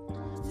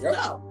 Yep.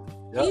 So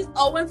he's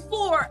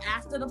 0-4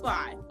 after the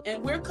bye,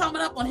 and we're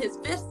coming up on his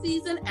 5th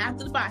season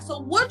after the bye.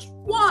 So which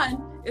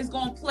one is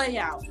going to play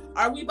out?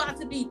 Are we about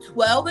to be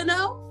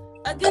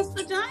 12-0 against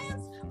the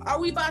Giants? Are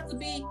we about to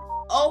be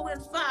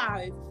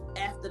 0-5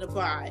 after the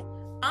bye?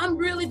 I'm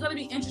really going to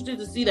be interested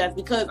to see that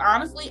because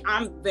honestly,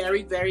 I'm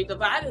very, very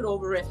divided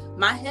over it.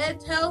 My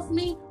head tells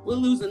me we're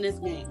losing this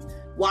game.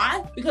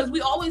 Why? Because we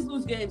always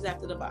lose games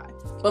after the bye.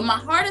 But my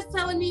heart is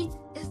telling me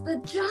it's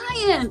the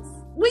Giants.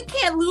 We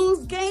can't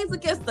lose games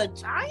against the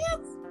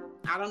Giants.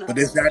 I don't know. But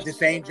it's not the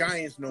same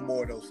Giants no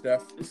more, though,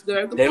 Steph.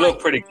 They look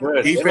pretty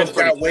good. Defense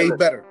got way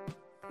better.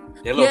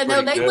 They went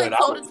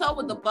toe to toe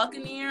with the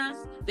Buccaneers.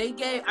 They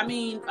gave,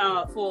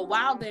 for a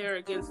while there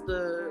against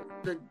the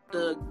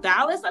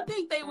Dallas, I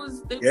think they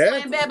was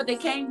playing bad, but they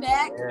came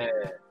back. Yeah.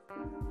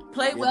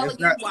 Played well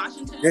against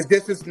Washington.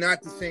 This is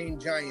not the same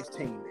Giants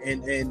team,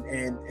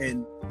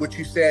 and what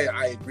you said,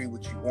 I agree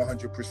with you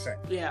 100%.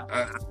 Yeah,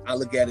 I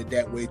look at it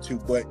that way too.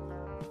 But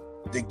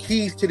the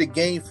keys to the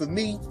game for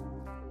me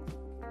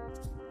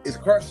is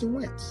Carson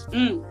Wentz.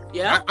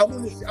 Yeah, I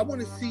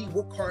want to see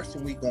what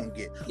Carson we gonna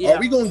get. Yeah. Are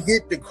we gonna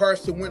get the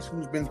Carson Wentz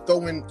who's been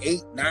throwing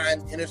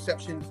 8-9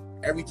 interceptions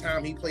every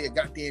time he play a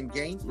goddamn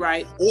game?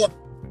 Right. Or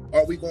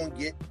are we gonna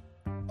get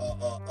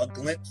a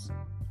glimpse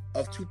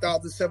of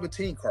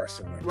 2017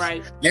 Carson Wentz?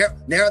 Right.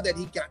 Now that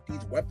he got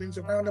these weapons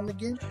around him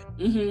again,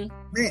 man,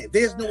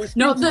 there's no excuse.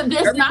 No,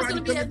 there's not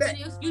going to be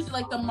any excuse.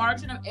 Like the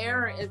margin of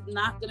error is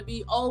not going to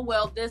be, oh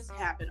well, this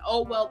happened.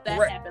 Oh well,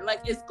 that happened.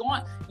 Like it's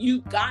going.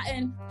 You've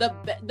gotten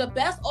the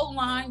best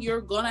O-line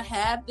you're going to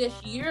have this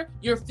year.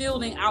 You're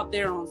fielding out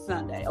there on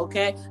Sunday.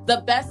 Okay,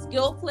 the best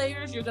skill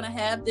players you're going to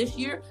have this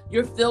year.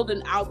 You're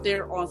fielding out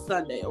there on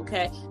Sunday.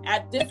 Okay,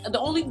 the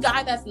only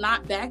guy that's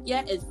not back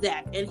yet is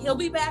Zach, and he'll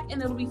be back,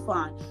 and it'll be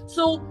fine.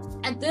 So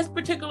at this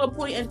particular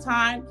point in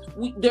time,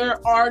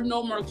 there are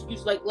no more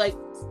excuses. Like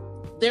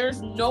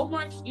there's no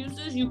more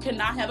excuses. You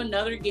cannot have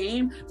another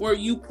game where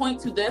you point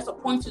to this or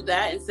point to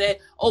that and say,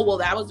 "Oh, well,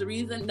 that was the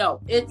reason." No,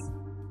 it's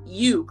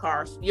you,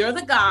 Carson. You're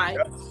the guy.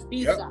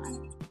 Be the guy.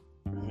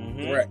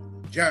 Correct.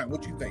 John,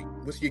 what you think?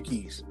 What's your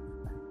keys?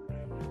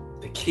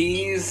 The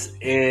keys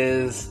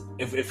is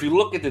if you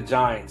look at the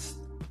Giants,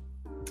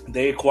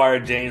 they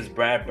acquired James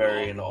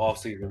Bradbury in the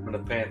offseason from the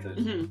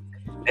Panthers.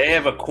 They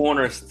have a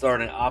corner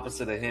starting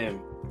opposite of him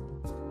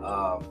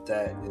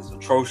that is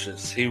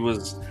atrocious. He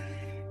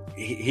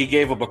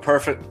gave up a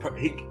perfect.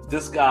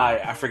 This guy,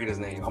 I forget his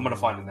name. I'm gonna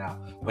find it now.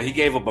 But he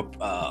gave up a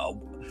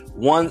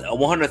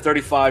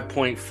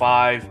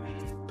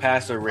 135.5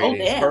 passer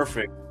rating,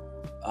 perfect.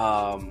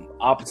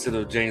 Opposite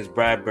of James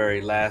Bradbury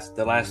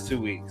the last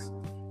 2 weeks.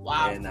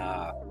 Wow. And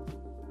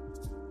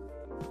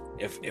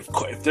if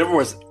there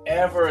was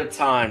ever a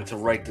time to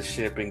right the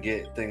ship and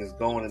get things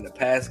going in the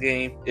pass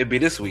game, it'd be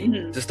this week.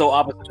 Just throw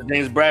opposite of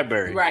James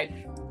Bradbury. Right.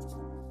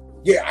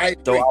 Yeah, I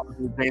agree. Throw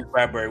opposite of James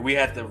Bradbury. We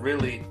had to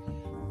really,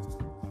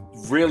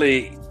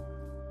 really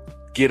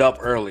get up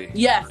early.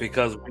 Yes.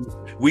 Because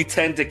we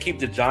tend to keep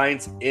the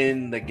Giants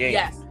in the game.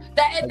 Yes.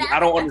 I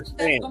don't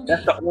understand.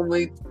 That's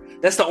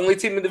the only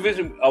team in the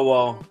division. Oh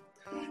well,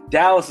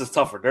 Dallas is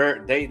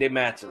tougher. They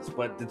match us,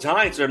 but the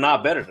Giants are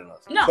not better than us.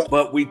 No.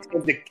 But we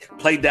tend to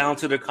play down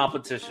to their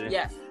competition.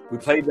 Yes. We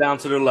play down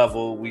to their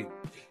level. We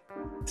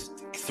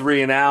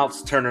 3 and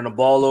outs, turning the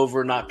ball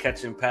over, not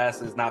catching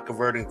passes, not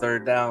converting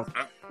third downs.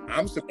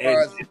 I'm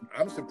surprised.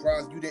 I'm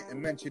surprised you didn't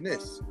mention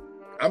this.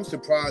 I'm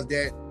surprised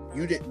that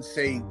you didn't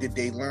say, did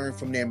they learn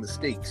from their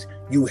mistakes?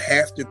 You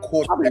have to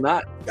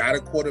got a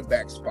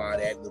quarterback spot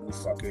at little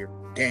fucker.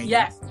 Daniel.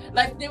 Yes,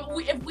 like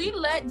if we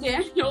let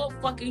Daniel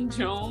fucking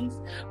Jones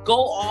go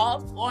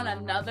off on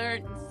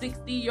another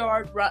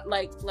 60-yard run,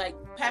 like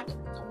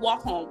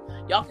walk home.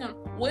 Y'all can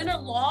win or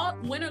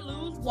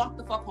lose, walk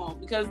the fuck home,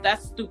 because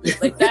that's stupid.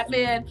 Like that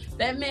man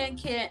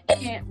can't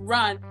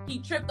run. He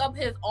tripped up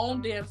his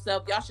own damn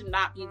self. Y'all should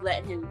not be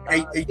letting him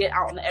get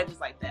out on the edges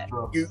like that.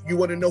 You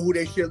want to know who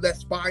they should let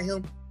spy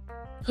him?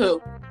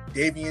 Who?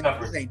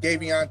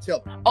 Davion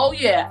Taylor. Oh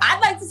yeah, I'd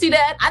like to see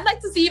that. I'd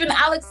like to see even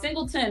Alex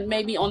Singleton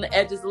maybe on the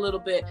edges a little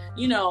bit.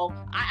 You know,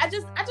 I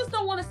just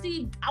don't want to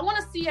see. I want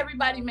to see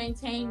everybody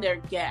maintain their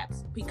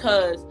gaps,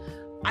 because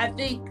I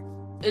think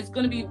it's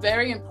going to be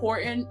very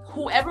important.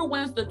 Whoever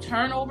wins the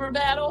turnover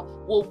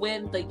battle will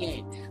win the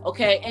game.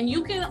 Okay, and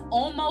you can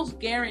almost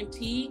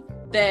guarantee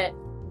that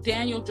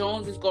Daniel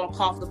Jones is going to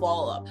cough the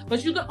ball up.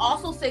 But you can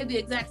also say the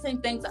exact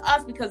same thing to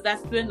us, because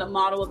that's been the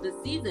motto of this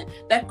season,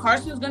 that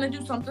Carson's going to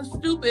do something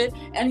stupid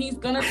and he's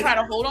going to try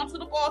to hold on to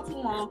the ball too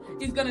long.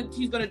 He's going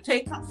to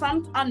take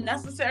some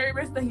unnecessary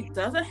risk that he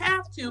doesn't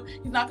have to.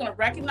 He's not going to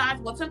recognize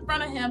what's in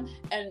front of him.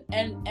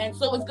 And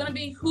so it's going to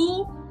be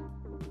who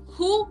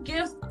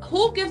gives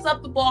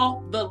up the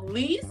ball the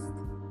least.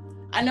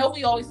 I know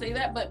we always say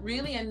that, but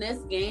really in this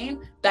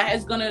game, that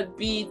is going to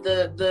be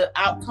the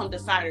outcome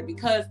decider,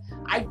 because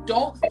I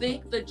don't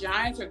think the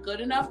Giants are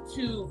good enough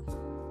to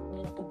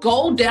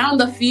go down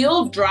the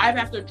field drive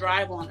after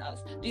drive on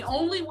us. The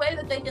only way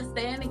that they can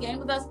stay in the game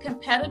with us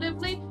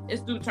competitively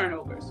is through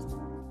turnovers.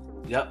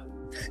 Yep.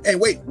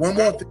 And wait, one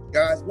more thing,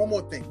 guys. One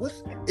more thing.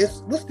 What's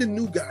the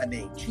new guy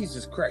named?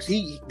 Jesus Christ.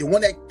 The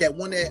one that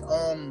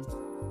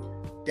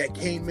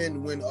came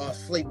in when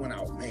Slate went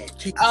out, man.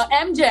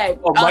 MJ.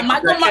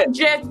 Michael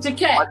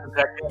Jacquet.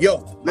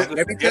 Yo,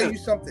 let me tell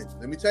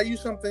you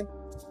something.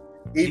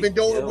 Even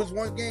though it was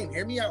one game,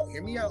 hear me out.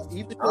 Even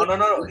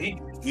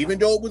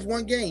though it was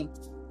one game,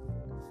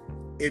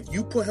 if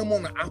you put him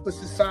on the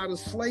opposite side of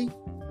Slate,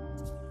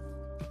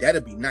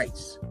 that'd be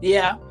nice.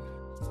 Yeah.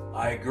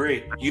 I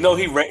agree. You know,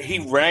 he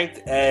ranked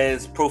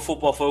as Pro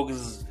Football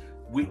Focus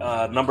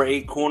number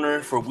 8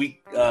 corner for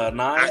week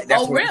 9.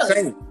 That's what I'm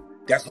saying.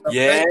 That's what I'm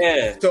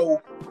saying.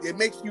 So it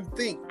makes you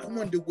think, I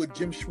wonder what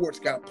Jim Schwartz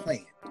got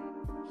planned.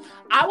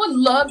 I would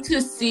love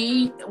to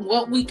see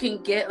what we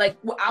can get. Like,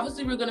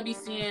 obviously, we're going to be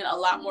seeing a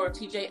lot more of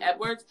TJ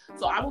Edwards.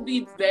 So I will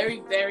be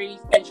very, very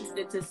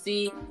interested to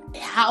see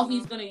how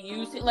he's going to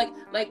use it. Like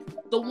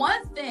the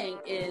one thing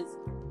is,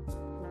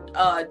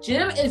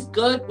 Jim is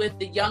good with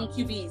the young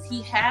QBs.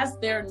 He has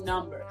their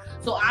number.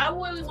 So I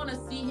really want to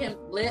see him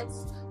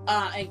blitz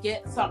and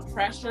get some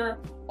pressure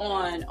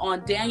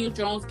on Daniel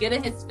Jones, get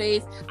in his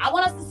face. I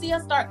want us to see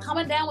us start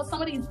coming down with some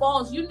of these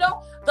balls. You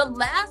know, the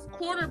last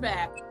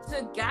quarterback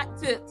to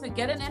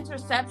get an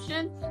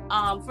interception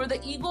for the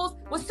Eagles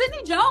was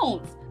Sidney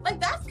Jones. Like,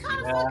 that's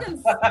kind of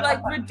fucking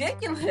like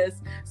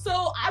ridiculous.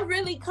 So I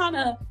really kind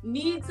of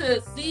need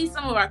to see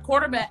some of our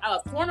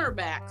cornerbacks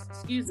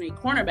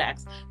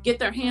get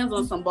their hands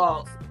on some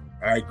balls.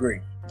 I agree.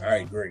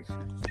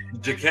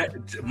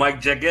 Mike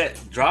Jacquet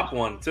dropped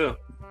one too.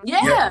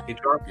 Yeah.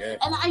 Yeah.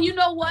 And you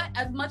know what?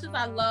 As much as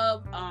I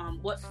love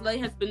what Slay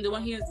has been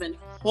doing, he has been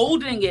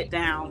holding it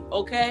down.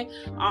 Okay.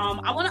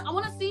 I want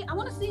to see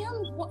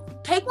him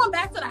take one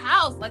back to the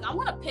house. Like, I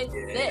want to pick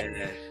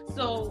 6.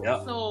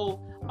 So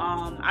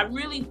I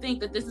really think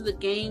that this is a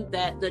game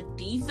that the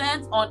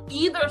defense on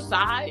either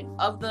side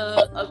of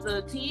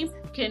the team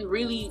can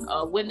really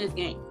win this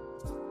game.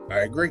 I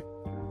agree.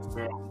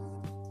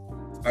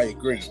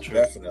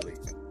 Definitely.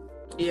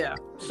 Yeah.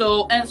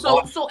 So I think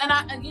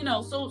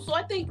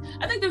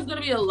there's going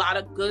to be a lot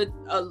of good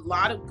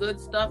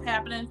stuff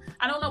happening.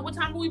 I don't know, what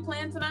time are we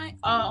playing tonight?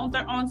 On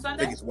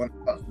Sunday? I think it's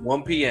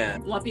 1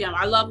 p.m. 1 p.m.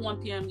 I love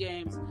 1 p.m.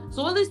 games.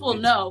 So at least we'll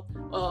know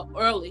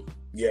early.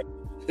 Yeah.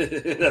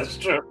 That's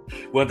true.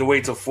 We'll have to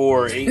wait till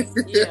 4 or 8.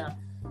 Yeah.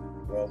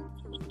 Well.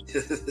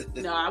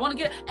 No, I want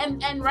to get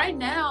and right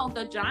now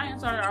the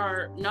Giants are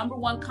our number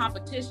one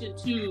competition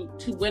to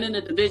winning the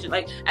division.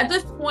 Like, at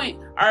this point,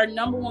 our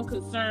number one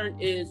concern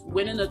is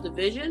winning the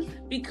division,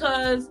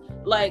 because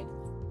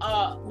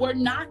we're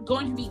not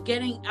going to be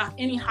getting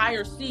any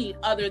higher seed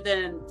other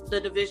than the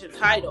division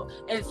title,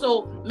 and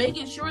so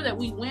making sure that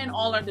we win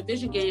all our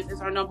division games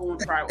is our number one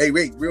priority. Hey,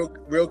 wait,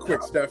 real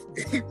quick, Steph,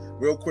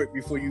 real quick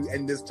before you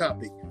end this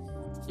topic.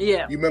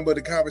 Yeah. You remember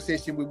the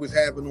conversation we was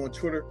having on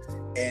Twitter,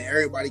 and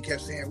everybody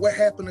kept saying, "What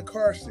happened to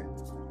Carson?"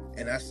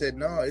 And I said,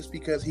 "No, it's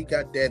because he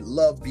got that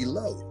love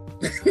below."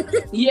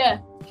 Yeah.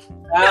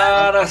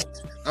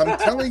 I'm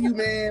telling you,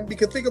 man,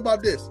 because think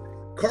about this.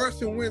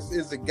 Carson Wentz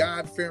is a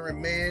God-fearing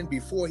man.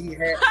 Before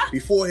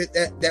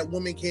that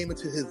woman came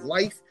into his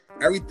life,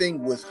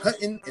 everything was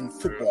hunting and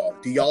football.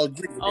 Do y'all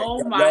agree with that?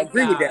 Y'all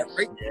agree with that,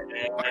 right?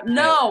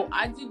 No,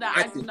 I do not.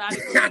 I do not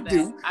agree with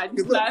that. I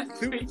do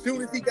not agree.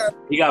 Soon as he got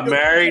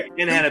married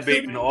and had a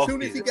baby in the office.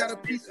 Soon as he got a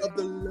piece of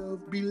the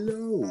love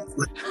below.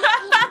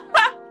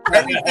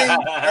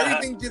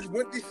 everything just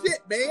went to shit,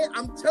 man.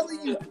 I'm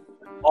telling you.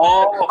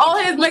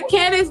 Oh, his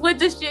mechanics with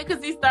the shit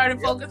because he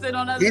started focusing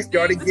on other things. He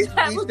started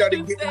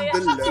getting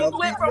the love. He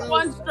went from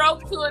one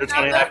stroke to another. It's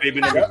gonna have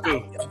baby number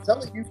 2. I'm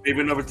telling you.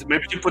 Baby number 2.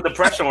 Maybe you put the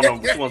pressure on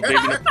him. Which one's baby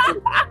number 2?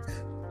 I'm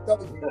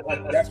telling you,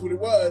 that's what it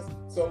was.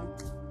 So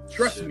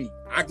trust me,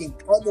 I can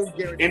almost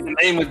guarantee. In the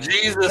name of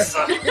Jesus.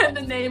 In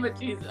the name of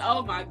Jesus.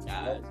 Oh my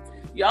gosh.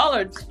 Y'all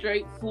are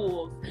straight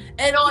fools.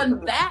 And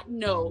on that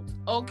note,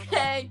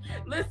 okay,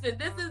 listen,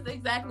 this is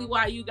exactly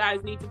why you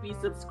guys need to be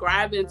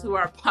subscribing to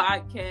our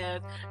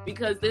podcast,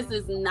 because this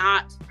is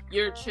not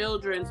your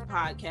children's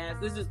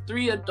podcast. This is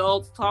 3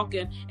 adults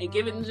talking and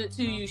giving it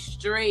to you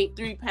straight,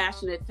 3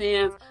 passionate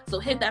fans. So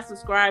hit that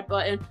subscribe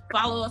button.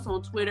 Follow us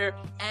on Twitter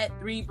at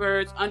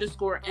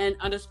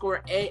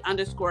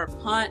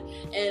 3birds_N_A_punt.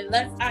 And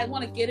I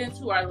want to get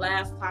into our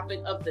last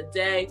topic of the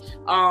day.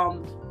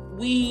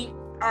 We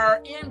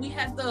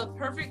had the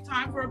perfect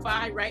time for a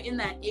bye right in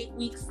that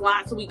 8-week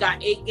slot. So we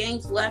got 8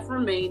 games left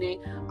remaining.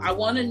 I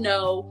want to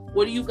know,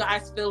 what do you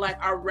guys feel like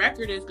our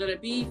record is going to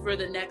be for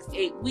the next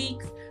 8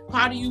 weeks?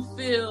 How do you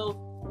feel?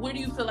 Where do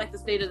you feel like the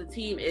state of the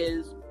team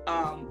is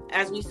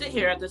as we sit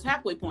here at this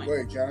halfway point?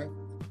 Wait, John.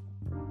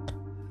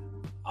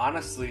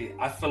 Honestly,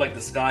 I feel like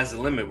the sky's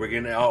the limit. We're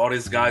getting all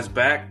these guys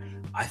back.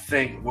 I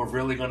think we're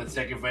really going to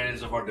take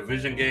advantage of our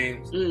division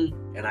games.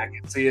 And I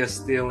can see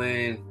us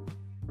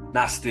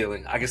not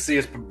stealing. I can see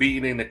us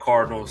beating the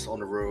Cardinals on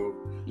the road.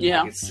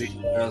 Yeah. I can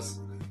see us.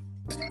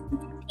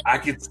 I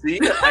can see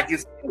it. Hey,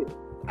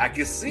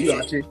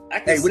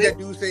 what that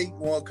dude say?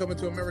 Well, coming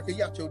to America,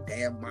 you out your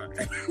damn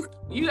mind.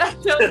 You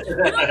don't think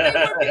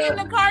we're beating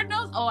the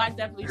Cardinals? Oh, I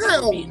definitely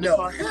think we're beating the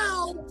Cardinals.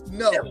 Hell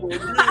no.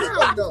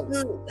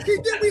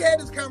 Did we had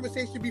this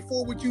conversation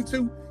before with you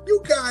two? You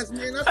guys,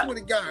 man, I swear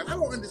to God, I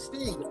don't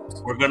understand.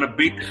 We're gonna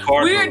beat the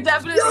Cardinals. We're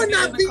definitely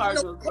beating the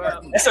Cardinals, bro.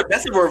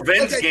 That's a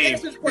revenge game,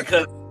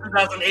 because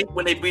 2008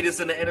 when they beat us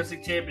in the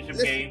NFC Championship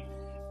game.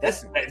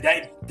 That's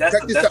revenge.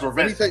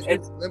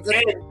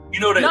 You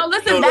know that. No,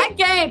 listen,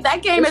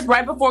 that game is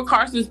right before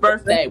Carson's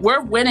birthday.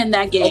 We're winning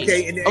that game.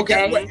 Okay,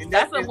 and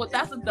that's a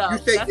dub. You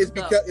say it's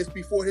because it's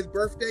before his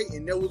birthday,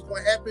 and know what's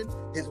going to happen?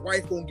 His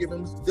wife going to give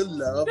him the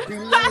love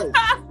below.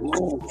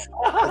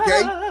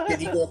 Okay, then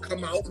he going to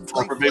come out and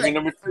play for baby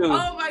number 2.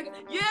 Oh my God,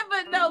 yeah,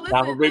 but no,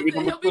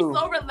 listen, he'll be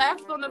so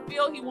relaxed on the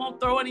field, he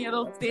won't throw any of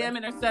those damn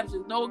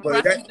interceptions. No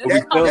aggression.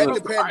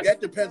 That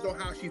depends on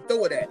how she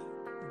throw it at him.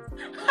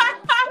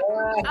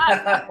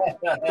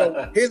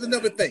 So here's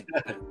another thing.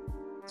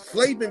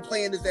 Slade been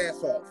playing his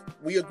ass off.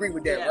 We agree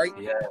with that, right?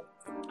 Yeah,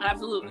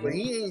 absolutely. But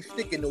he ain't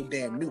sticking no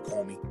damn nuke,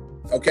 homie.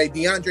 Okay,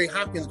 DeAndre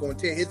Hopkins gonna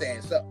tear his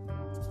ass up.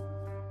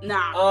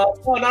 Nah.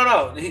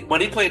 No.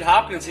 When he played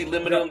Hopkins, he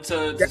limited him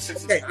to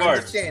 60 okay, yards. I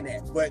understand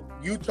that, but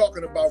you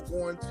talking about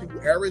going to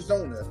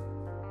Arizona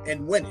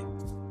and winning?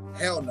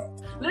 Hell no.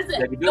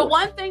 Listen, the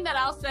one thing that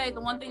I'll say is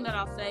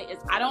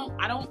I don't.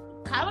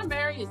 Kyler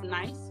Murray is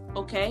nice.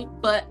 Okay,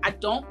 but I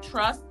don't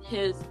trust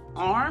his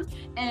arm.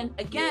 And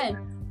again,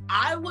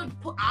 I'll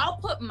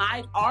put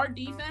our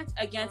defense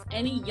against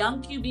any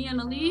young QB in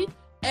the league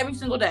every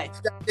single day.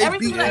 Every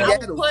single day, I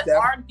will put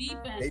our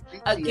defense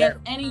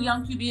against any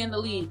young QB in the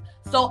league.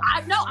 So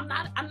I'm not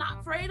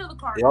afraid of the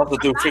Cardinals. They also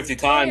do 50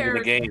 times in the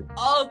game.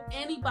 Of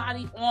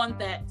anybody on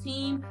that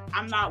team,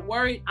 I'm not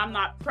worried. I'm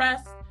not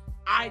pressed.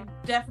 I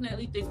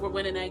definitely think we're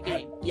winning that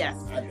game.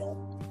 Yes, I don't.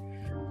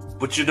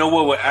 But you know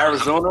what? With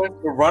Arizona,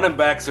 the running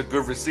backs are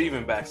good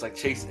receiving backs, like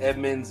Chase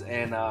Edmonds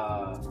and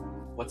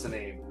what's the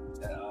name?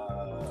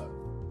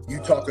 You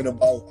talking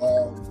about?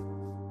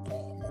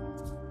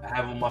 I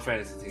have him on my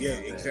fantasy team. Yeah,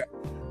 exactly.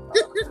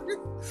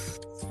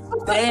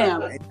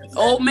 Damn,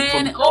 old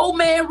man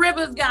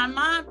Rivers got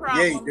mind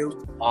problems. Yeah, he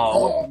do.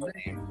 Oh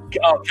man.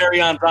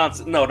 Kerryon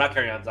Johnson. No, not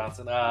Kerryon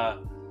Johnson.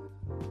 Damn,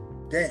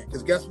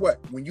 because guess what?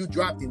 When you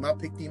dropped him, I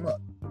picked him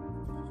up.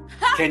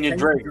 Kenyon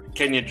Drake.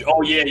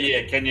 Oh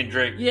yeah, Kenyon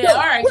Drake. Yeah, all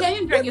right.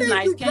 Kenyon Drake is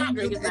nice.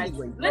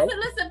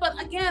 Listen,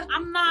 but again,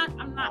 I'm not.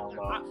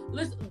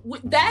 Listen,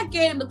 that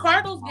game, the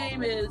Cardinals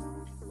game, is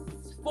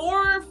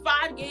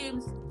 5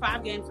 games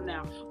from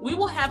now. We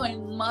will have a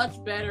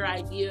much better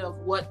idea of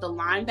what the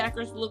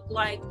linebackers look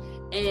like,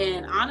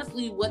 and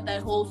honestly, what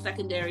that whole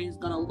secondary is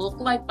going to look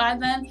like by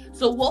then.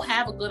 So we'll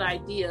have a good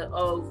idea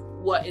of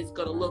what it's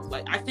going to look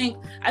like. I think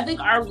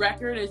our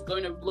record is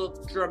going to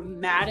look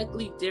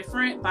dramatically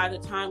different by the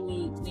time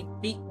we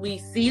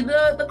see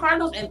the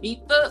Cardinals and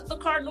beat the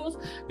Cardinals,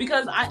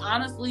 because I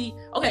honestly,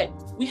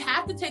 we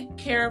have to take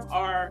care of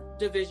our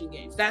division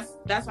games.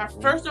 That's our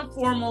first and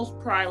foremost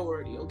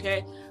priority,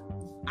 okay?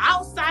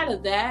 Outside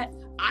of that,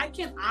 I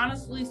can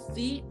honestly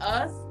see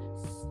us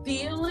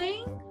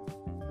stealing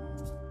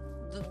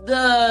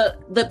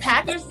the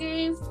Packers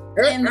games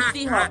and the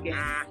Seahawks games.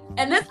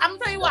 And this, I'm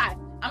gonna tell you why.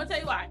 You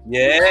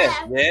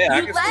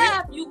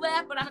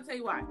laugh, but I'm gonna tell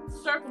you why.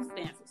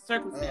 Circumstance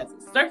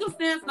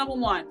number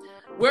 1.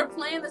 We're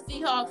playing the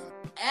Seahawks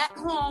at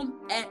home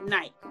at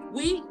night.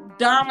 We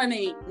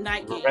dominate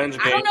night games.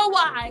 I don't know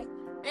why.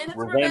 And it's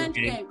a revenge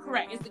game.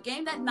 Correct. It's the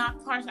game that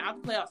knocked Carson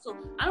out the playoffs. So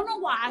I don't know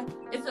why.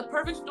 It's a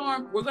perfect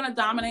storm. We're going to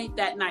dominate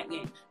that night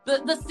game. The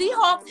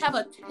Seahawks have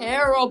a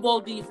terrible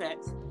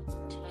defense.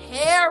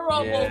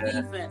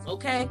 Defense,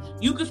 okay?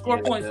 You can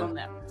score points on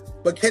them.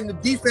 But can the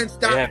defense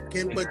stop?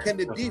 Can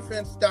the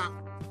defense stop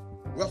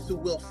Russell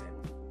Wilson?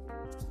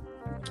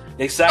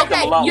 They sacked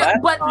him a lot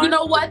last but time. You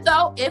know what,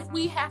 though? If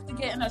we have to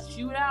get in a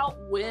shootout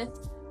with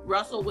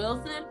Russell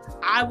Wilson,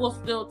 I will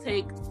still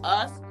take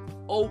us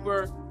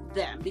over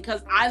them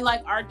because I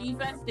like our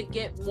defense to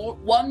get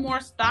one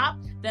more stop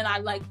than I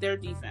like their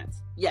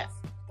defense. Yes.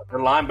 The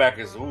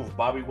linebackers,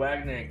 Bobby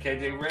Wagner and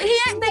KJ Wright.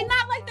 They're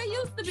not like they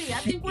used to be. I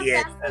think we're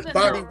faster than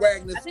Bobby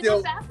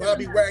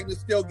them. Wagner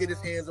still get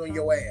his hands on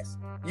your ass.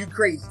 You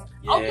crazy.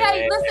 Yeah.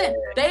 Okay, listen.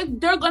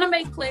 They're going to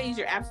make plays.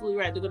 You're absolutely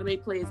right. They're going to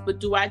make plays. But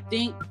do I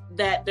think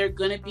that they're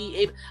going to be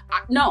able...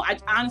 No,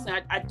 honestly,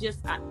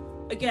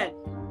 again,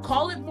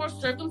 call it more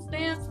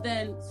circumstance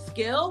than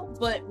skill,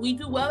 but we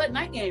do well at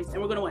night games,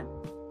 and we're going to win.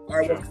 All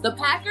right, the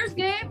Packers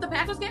game,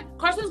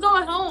 Carson's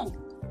going home.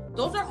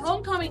 Those are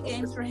homecoming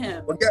games for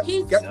him. Well,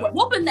 He's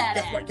whooping that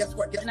ass. Guess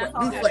what?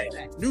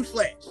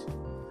 Newsflash.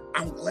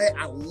 I'm glad.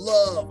 I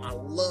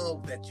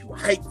love that you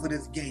hyped for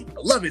this game.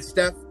 I love it,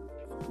 Steph.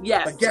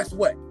 Yes. But guess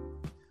what?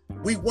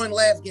 We won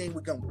last game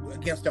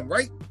against them,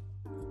 right?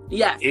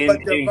 Yes. In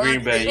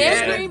Green Bay.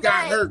 Adams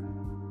got hurt.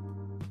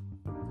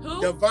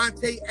 Who?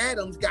 Devontae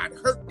Adams got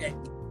hurt that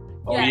game.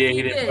 Oh, yeah,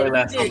 he didn't play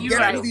last game.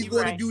 Guess what he's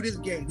going to do this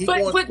game? He's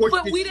going to push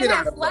the shit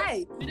out of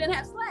us. We didn't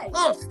have Slay.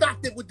 Oh,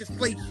 stop it with the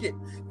Slay shit.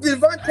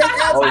 Devontae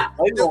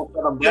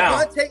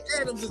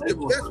Adams is the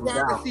best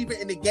wide receiver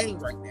in the game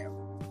right now.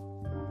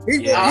 He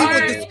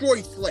will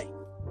destroy Slay.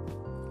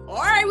 All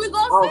right, we're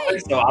going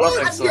to see. I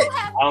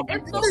don't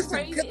think so. It's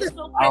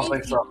so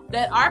crazy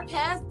that our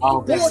pass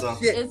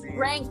defense is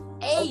ranked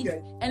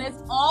 8th, and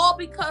it's all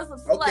because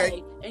of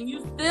Slay, and you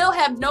still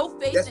have no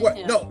faith in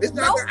him. No, it's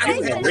not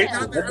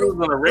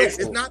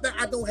that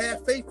I don't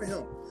have faith in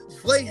him.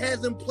 Slay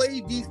hasn't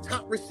played these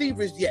top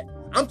receivers yet.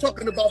 I'm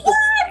talking about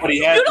what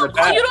he has. You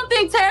don't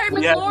think Terry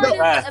McLaurin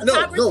is a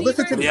top receiver?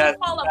 Listen to me.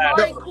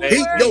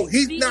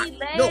 He's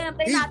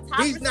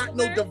not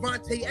no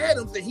Devontae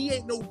Adams, and he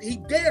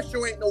damn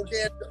sure ain't no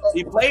damn.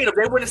 He played him.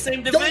 They were in the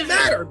same division. Don't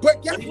matter.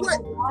 But guess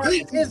what? He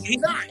is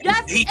not.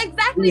 Yes,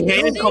 exactly. He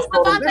sees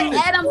Devontae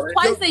Adams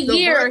twice a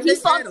year. He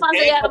saw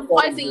Devontae Adams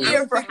twice a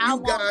year for how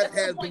long? You guys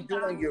have been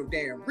doing your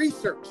damn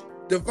research.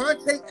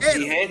 Devontae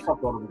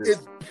Adams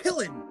is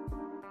killing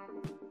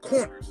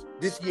corners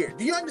this year.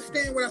 Do you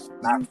understand what I'm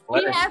saying?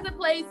 He hasn't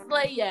played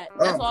Slay yet.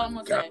 That's all I'm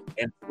going to say.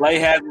 And Slay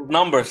has his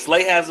number.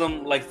 Slay has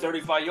him like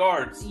 35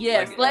 yards.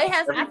 Yeah, Slay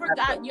has... I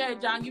forgot. Yeah,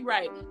 John, you're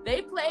right.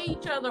 They play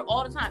each other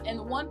all the time. And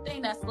the one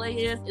thing that Slay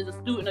is a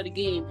student of the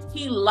game.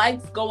 He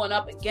likes going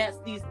up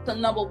against these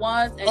number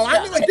ones and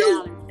I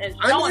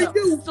know I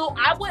do. So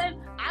I wouldn't...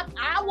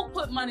 I will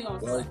put money on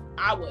Slay.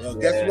 I would. Well,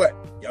 guess what?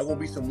 Y'all gonna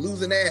be some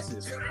losing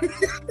asses.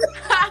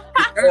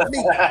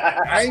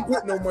 I ain't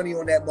putting no money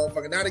on that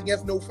motherfucker. Not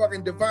against no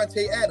fucking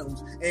Devontae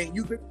Adams. And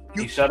you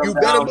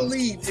better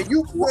believe. And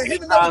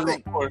here's another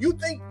thing.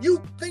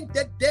 You think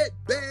that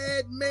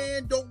bad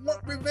man don't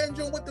want revenge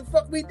on what the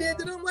fuck we did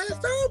to them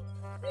last time?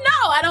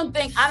 No, I don't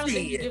think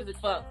he gives a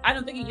fuck. I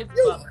don't think he gives a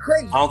fuck.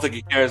 Crazy. I don't think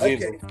he cares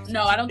either.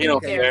 No, I don't think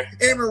he cares.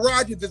 Aaron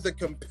Rodgers is a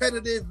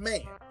competitive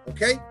man.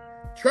 Okay.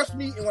 Trust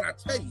me when I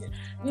tell you.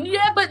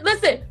 Yeah, but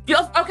listen.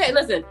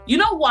 Listen. You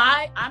know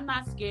why I'm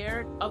not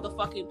scared of the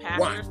fucking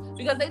Packers? Why?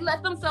 Because they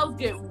let themselves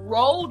get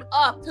rolled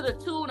up to the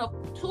tune of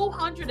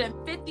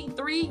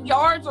 253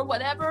 yards or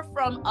whatever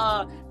from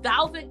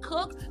Dalvin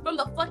Cook from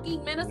the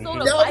fucking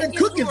Minnesota Vikings. Dalvin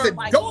Cook is a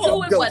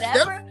dog,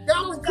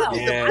 though.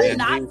 I'm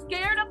not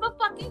scared of the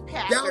fucking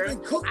Packers.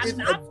 Dalvin Cook I'm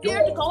not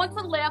scared to go into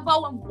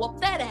Lambeau and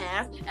whoop that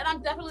ass, and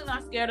I'm definitely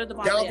not scared of the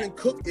Dalvin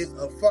Cook is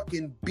a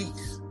fucking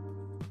beast.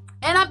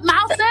 And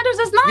Miles Sanders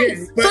is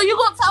nice. So you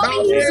gonna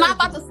tell me he's not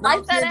about to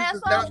slice that ass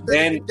up?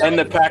 And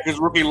the Packers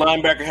rookie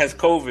linebacker has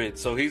COVID,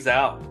 so he's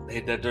out.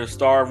 Their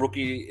star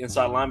rookie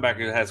inside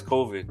linebacker has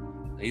COVID.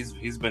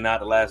 He's been out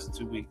the last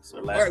 2 weeks.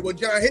 All right, well,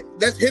 John,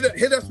 let's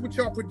hit us with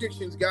your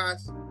predictions,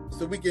 guys,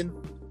 so we can,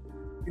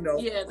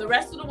 Yeah, the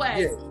rest of the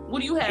way. Yeah.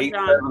 What do you have,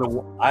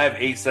 John? I have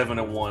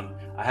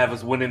 8-7-1. I have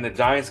us winning the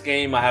Giants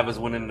game. I have us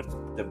winning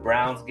the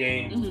Browns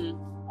game.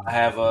 Mm-hmm. I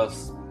have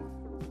us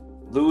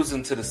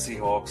losing to the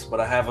Seahawks, but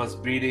I have us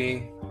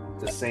beating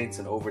the Saints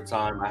in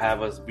overtime. I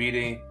have us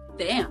beating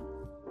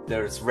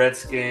there's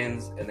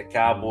Redskins and the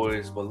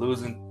Cowboys, but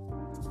losing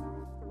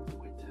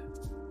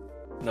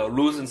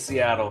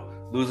Seattle,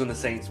 losing the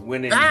Saints,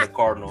 winning the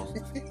Cardinals.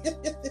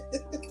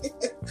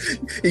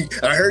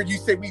 I heard you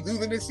say we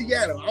losing to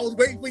Seattle. I was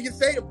waiting for you to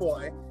say it,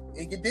 boy,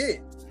 and you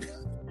did.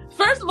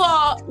 First of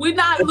all, we're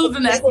not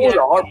losing that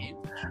Seattle game.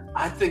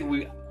 I think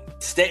we...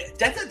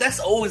 That's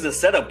always a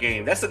setup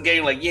game. That's a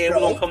game like, we're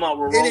going to come out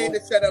with It ain't a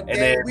setup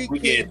game. We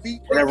can't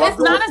beat. It's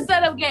not a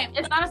setup game.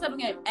 It's not a setup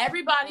game.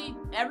 Everybody's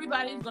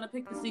going to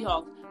pick the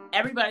Seahawks.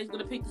 Everybody's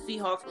going to pick the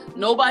Seahawks.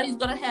 Nobody's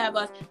going to have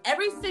us.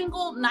 Every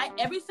single night,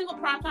 every single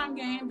primetime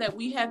game that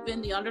we have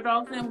been the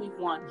underdogs in, we've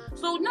won.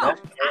 So, no.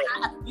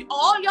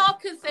 All y'all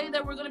can say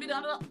that we're going to be the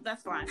underdogs.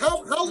 That's fine.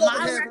 How long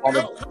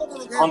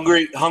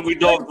Hungry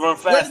dogs run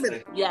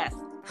faster. Yes.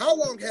 How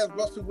long has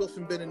Russell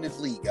Wilson been in this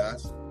league,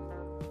 guys?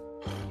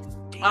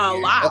 A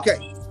lot.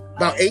 Okay.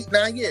 About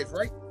 8-9 years,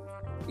 right?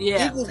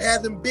 Yeah. Eagles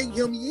hasn't beat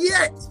him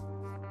yet.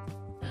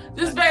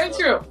 This is very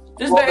true.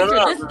 This is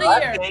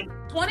the year.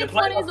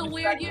 2020 is a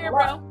weird year,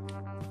 bro.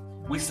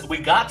 We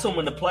got to him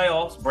in the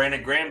playoffs.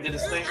 Brandon Graham did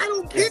his thing. I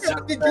don't care.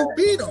 Did you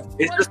beat him?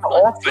 It's just the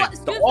offense.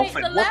 The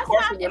last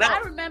time, if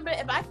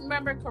I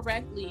remember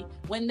correctly,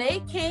 when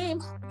they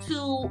came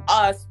to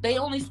us, they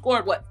only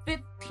scored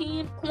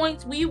 15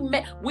 points. We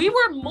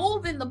were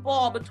moving the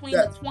ball between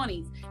the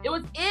 20s. It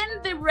was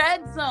in the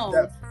red zone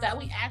that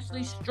we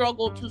actually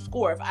struggled to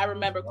score, if I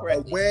remember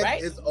correctly. A win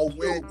right? is a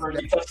win.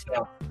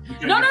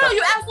 No,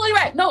 you're absolutely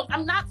right. No,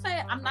 I'm not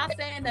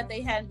saying that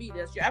they hadn't beat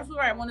us. You're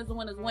absolutely right. Win is a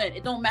win is a win.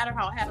 It don't matter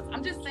how it happens.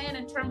 I'm just saying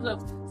in terms of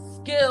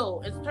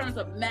skill, in terms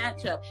of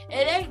matchup,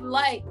 it ain't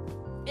like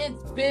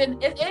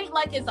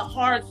it's a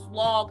hard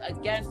slog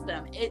against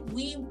them.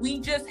 We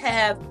just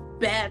have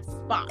bad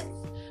spots,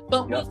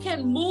 but we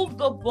can move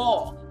the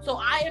ball. So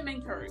I am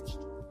encouraged.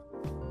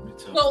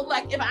 So,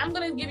 like, if I'm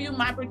going to give you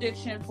my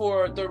prediction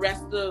for the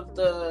rest of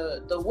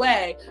the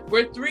way,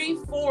 we're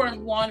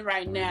 3-4-1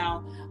 right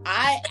now.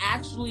 I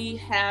actually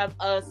have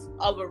us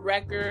of a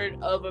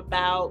record of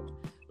about,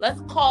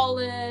 let's call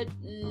it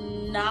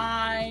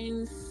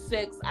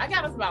 9-6. I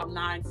got us about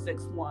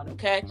 9-6-1.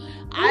 Okay,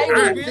 I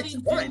really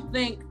do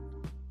think.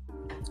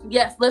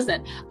 Yes,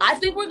 listen. I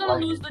think we're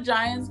going to lose the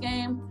Giants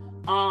game.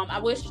 I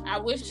wish I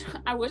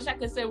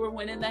could say we're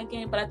winning that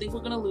game, but I think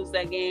we're going to lose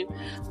that game.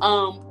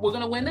 We're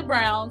going to win the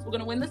Browns. We're going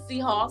to win the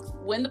Seahawks,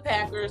 win the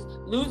Packers,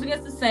 lose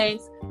against the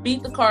Saints,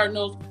 beat the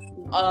Cardinals,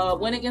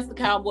 win against the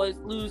Cowboys,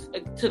 lose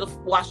to the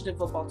Washington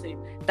football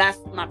team. That's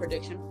my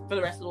prediction for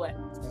the rest of the way. Oh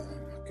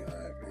my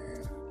God,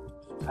 man.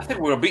 I think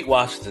we're going to beat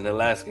Washington the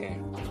last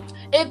game.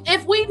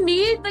 If we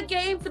need the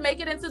game to make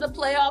it into the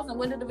playoffs and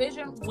win the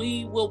division,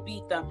 we will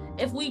beat them.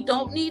 If we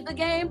don't need the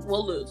game,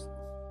 we'll lose.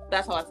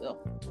 That's how I feel.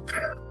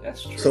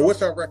 That's true. So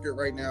what's our record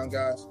right now,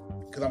 guys?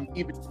 Because I'm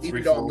even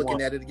though I'm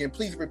looking at it again.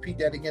 Please repeat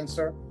that again,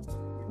 sir.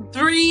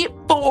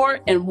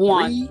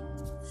 3-4-1.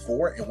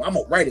 3-4-1. I'm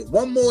gonna write it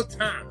one more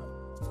time.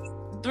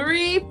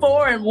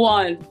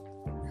 3-4-1.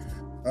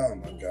 Oh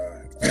my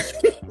God.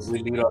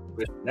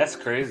 That's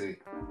crazy.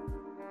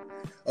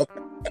 Okay.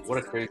 What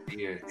a crazy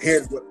year.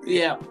 Here's what.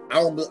 Yeah. I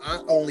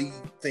only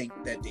think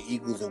that the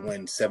Eagles will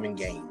win 7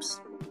 games.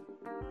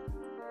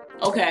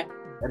 Okay.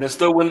 And they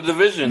still win the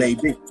division.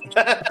 Maybe.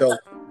 So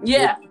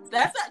yeah,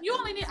 you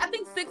only need. I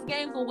think 6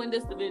 games will win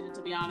this division.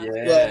 To be honest.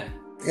 Yeah. Well,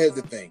 here's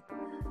the thing.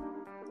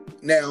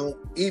 Now,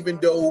 even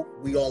though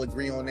we all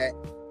agree on that,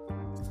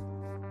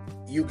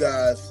 you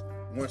guys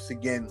once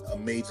again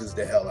amazes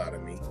the hell out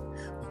of me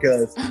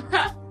because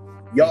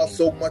y'all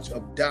so much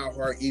of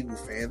diehard Eagle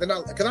fans, and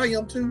because I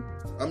am too.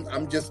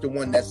 I'm just the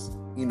one that's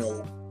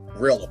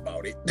real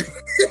about it.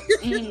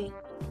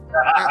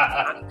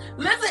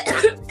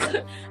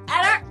 Listen,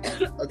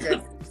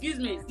 okay. Excuse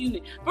me.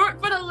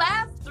 For the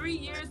last 3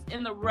 years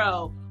in a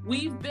row,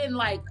 we've been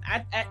like,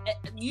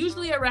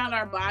 usually around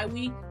our bye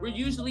week, we're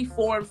usually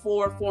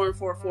 4-4,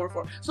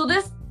 4-4. So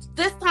this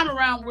time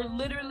around, we're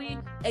literally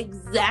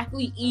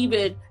exactly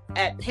even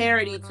at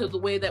parity to the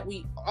way that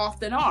we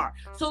often are.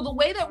 So the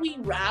way that we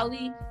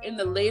rally in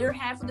the later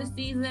half of the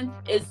season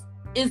is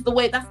the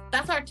way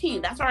that's our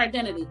team. That's our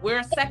identity. We're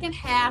a second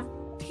half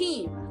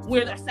team.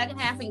 We're the second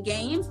half in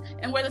games,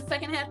 and we're the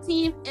second half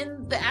team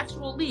in the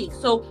actual league.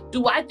 So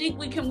do I think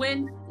we can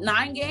win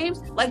 9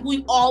 games like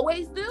we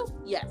always do?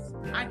 Yes.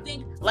 I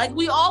think like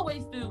we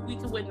always do, we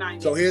can win 9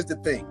 games. So here's the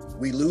thing.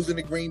 We losing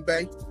to Green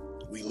Bay.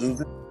 We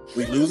losing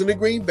to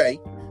Green Bay.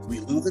 We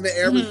losing to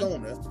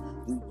Arizona.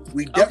 Mm-hmm.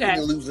 We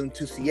definitely losing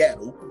to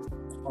Seattle.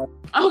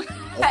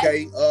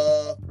 Okay.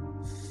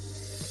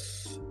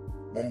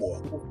 One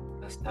more.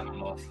 That's 7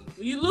 losses.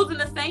 You losing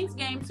the Saints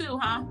game too,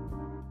 huh?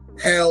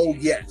 Hell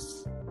yes.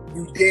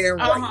 You damn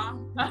right.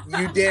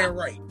 You damn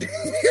right.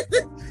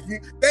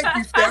 Thank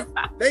you, Steph.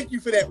 Thank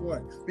you for that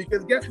one.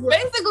 Because guess what?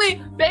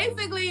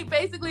 Basically,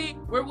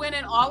 we're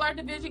winning all our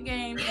division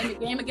games and the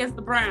game against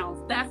the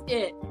Browns. That's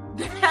it.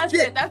 That's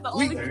it. That's the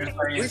only thing.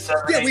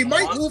 We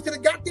might lose to the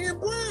goddamn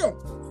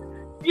Browns.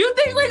 You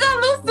think we're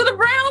gonna lose to the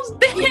Browns?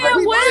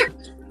 Damn, what?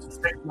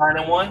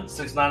 6-9-1.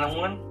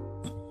 6-9-1.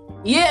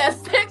 Yeah,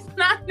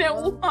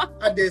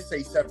 6-9-1. I did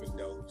say 7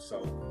 though,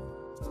 so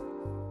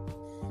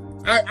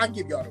I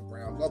give y'all the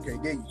Browns. Okay,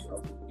 there you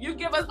go. You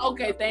give us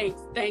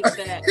thanks. Thanks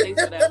for that.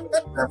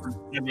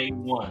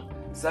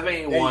 7-8-1.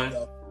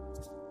 7-8-1.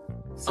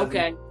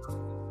 Okay.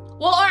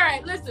 Well, all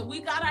right. Listen,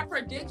 we got our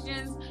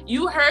predictions.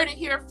 You heard it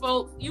here,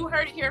 folks. You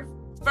heard it here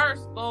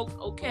first, folks.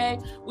 Okay.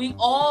 We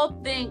all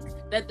think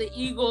that the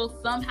Eagles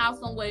somehow,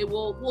 some way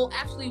will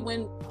actually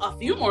win a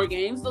few more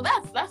games. So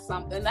that's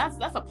something. That's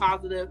a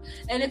positive.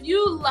 And if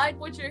you like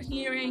what you're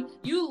hearing,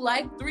 you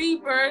like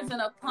 3 birds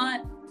and a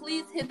punt,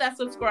 please hit that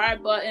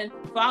subscribe button.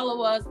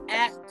 Follow us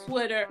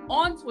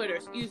on Twitter,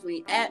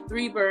 at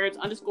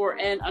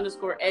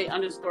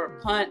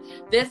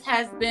 3birds_N_A_punt. This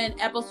has been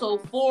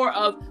episode 4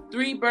 of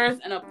 3 Birds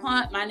and a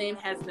Punt. My name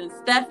has been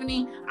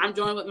Stephanie. I'm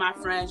joined with my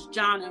friends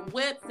John and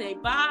Whip. Say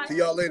bye. See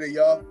y'all later,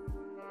 y'all.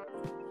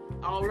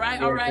 All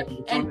right.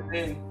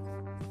 And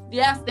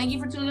yes, thank you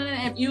for tuning in.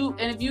 If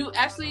you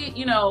actually,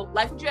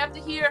 like what you have to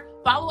hear,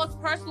 follow us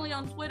personally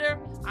on Twitter.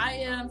 I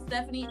am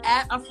Stephanie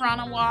at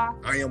Afranawa.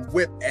 I am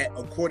Whip at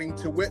According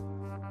to Whip.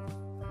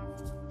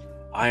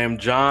 I am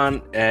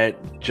John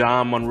at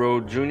John Monroe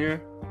Jr.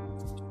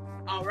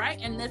 All right,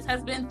 and this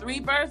has been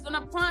 3 Birds and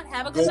a Punt.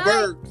 Have a good night. Go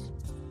Birds.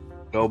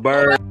 Go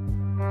Birds.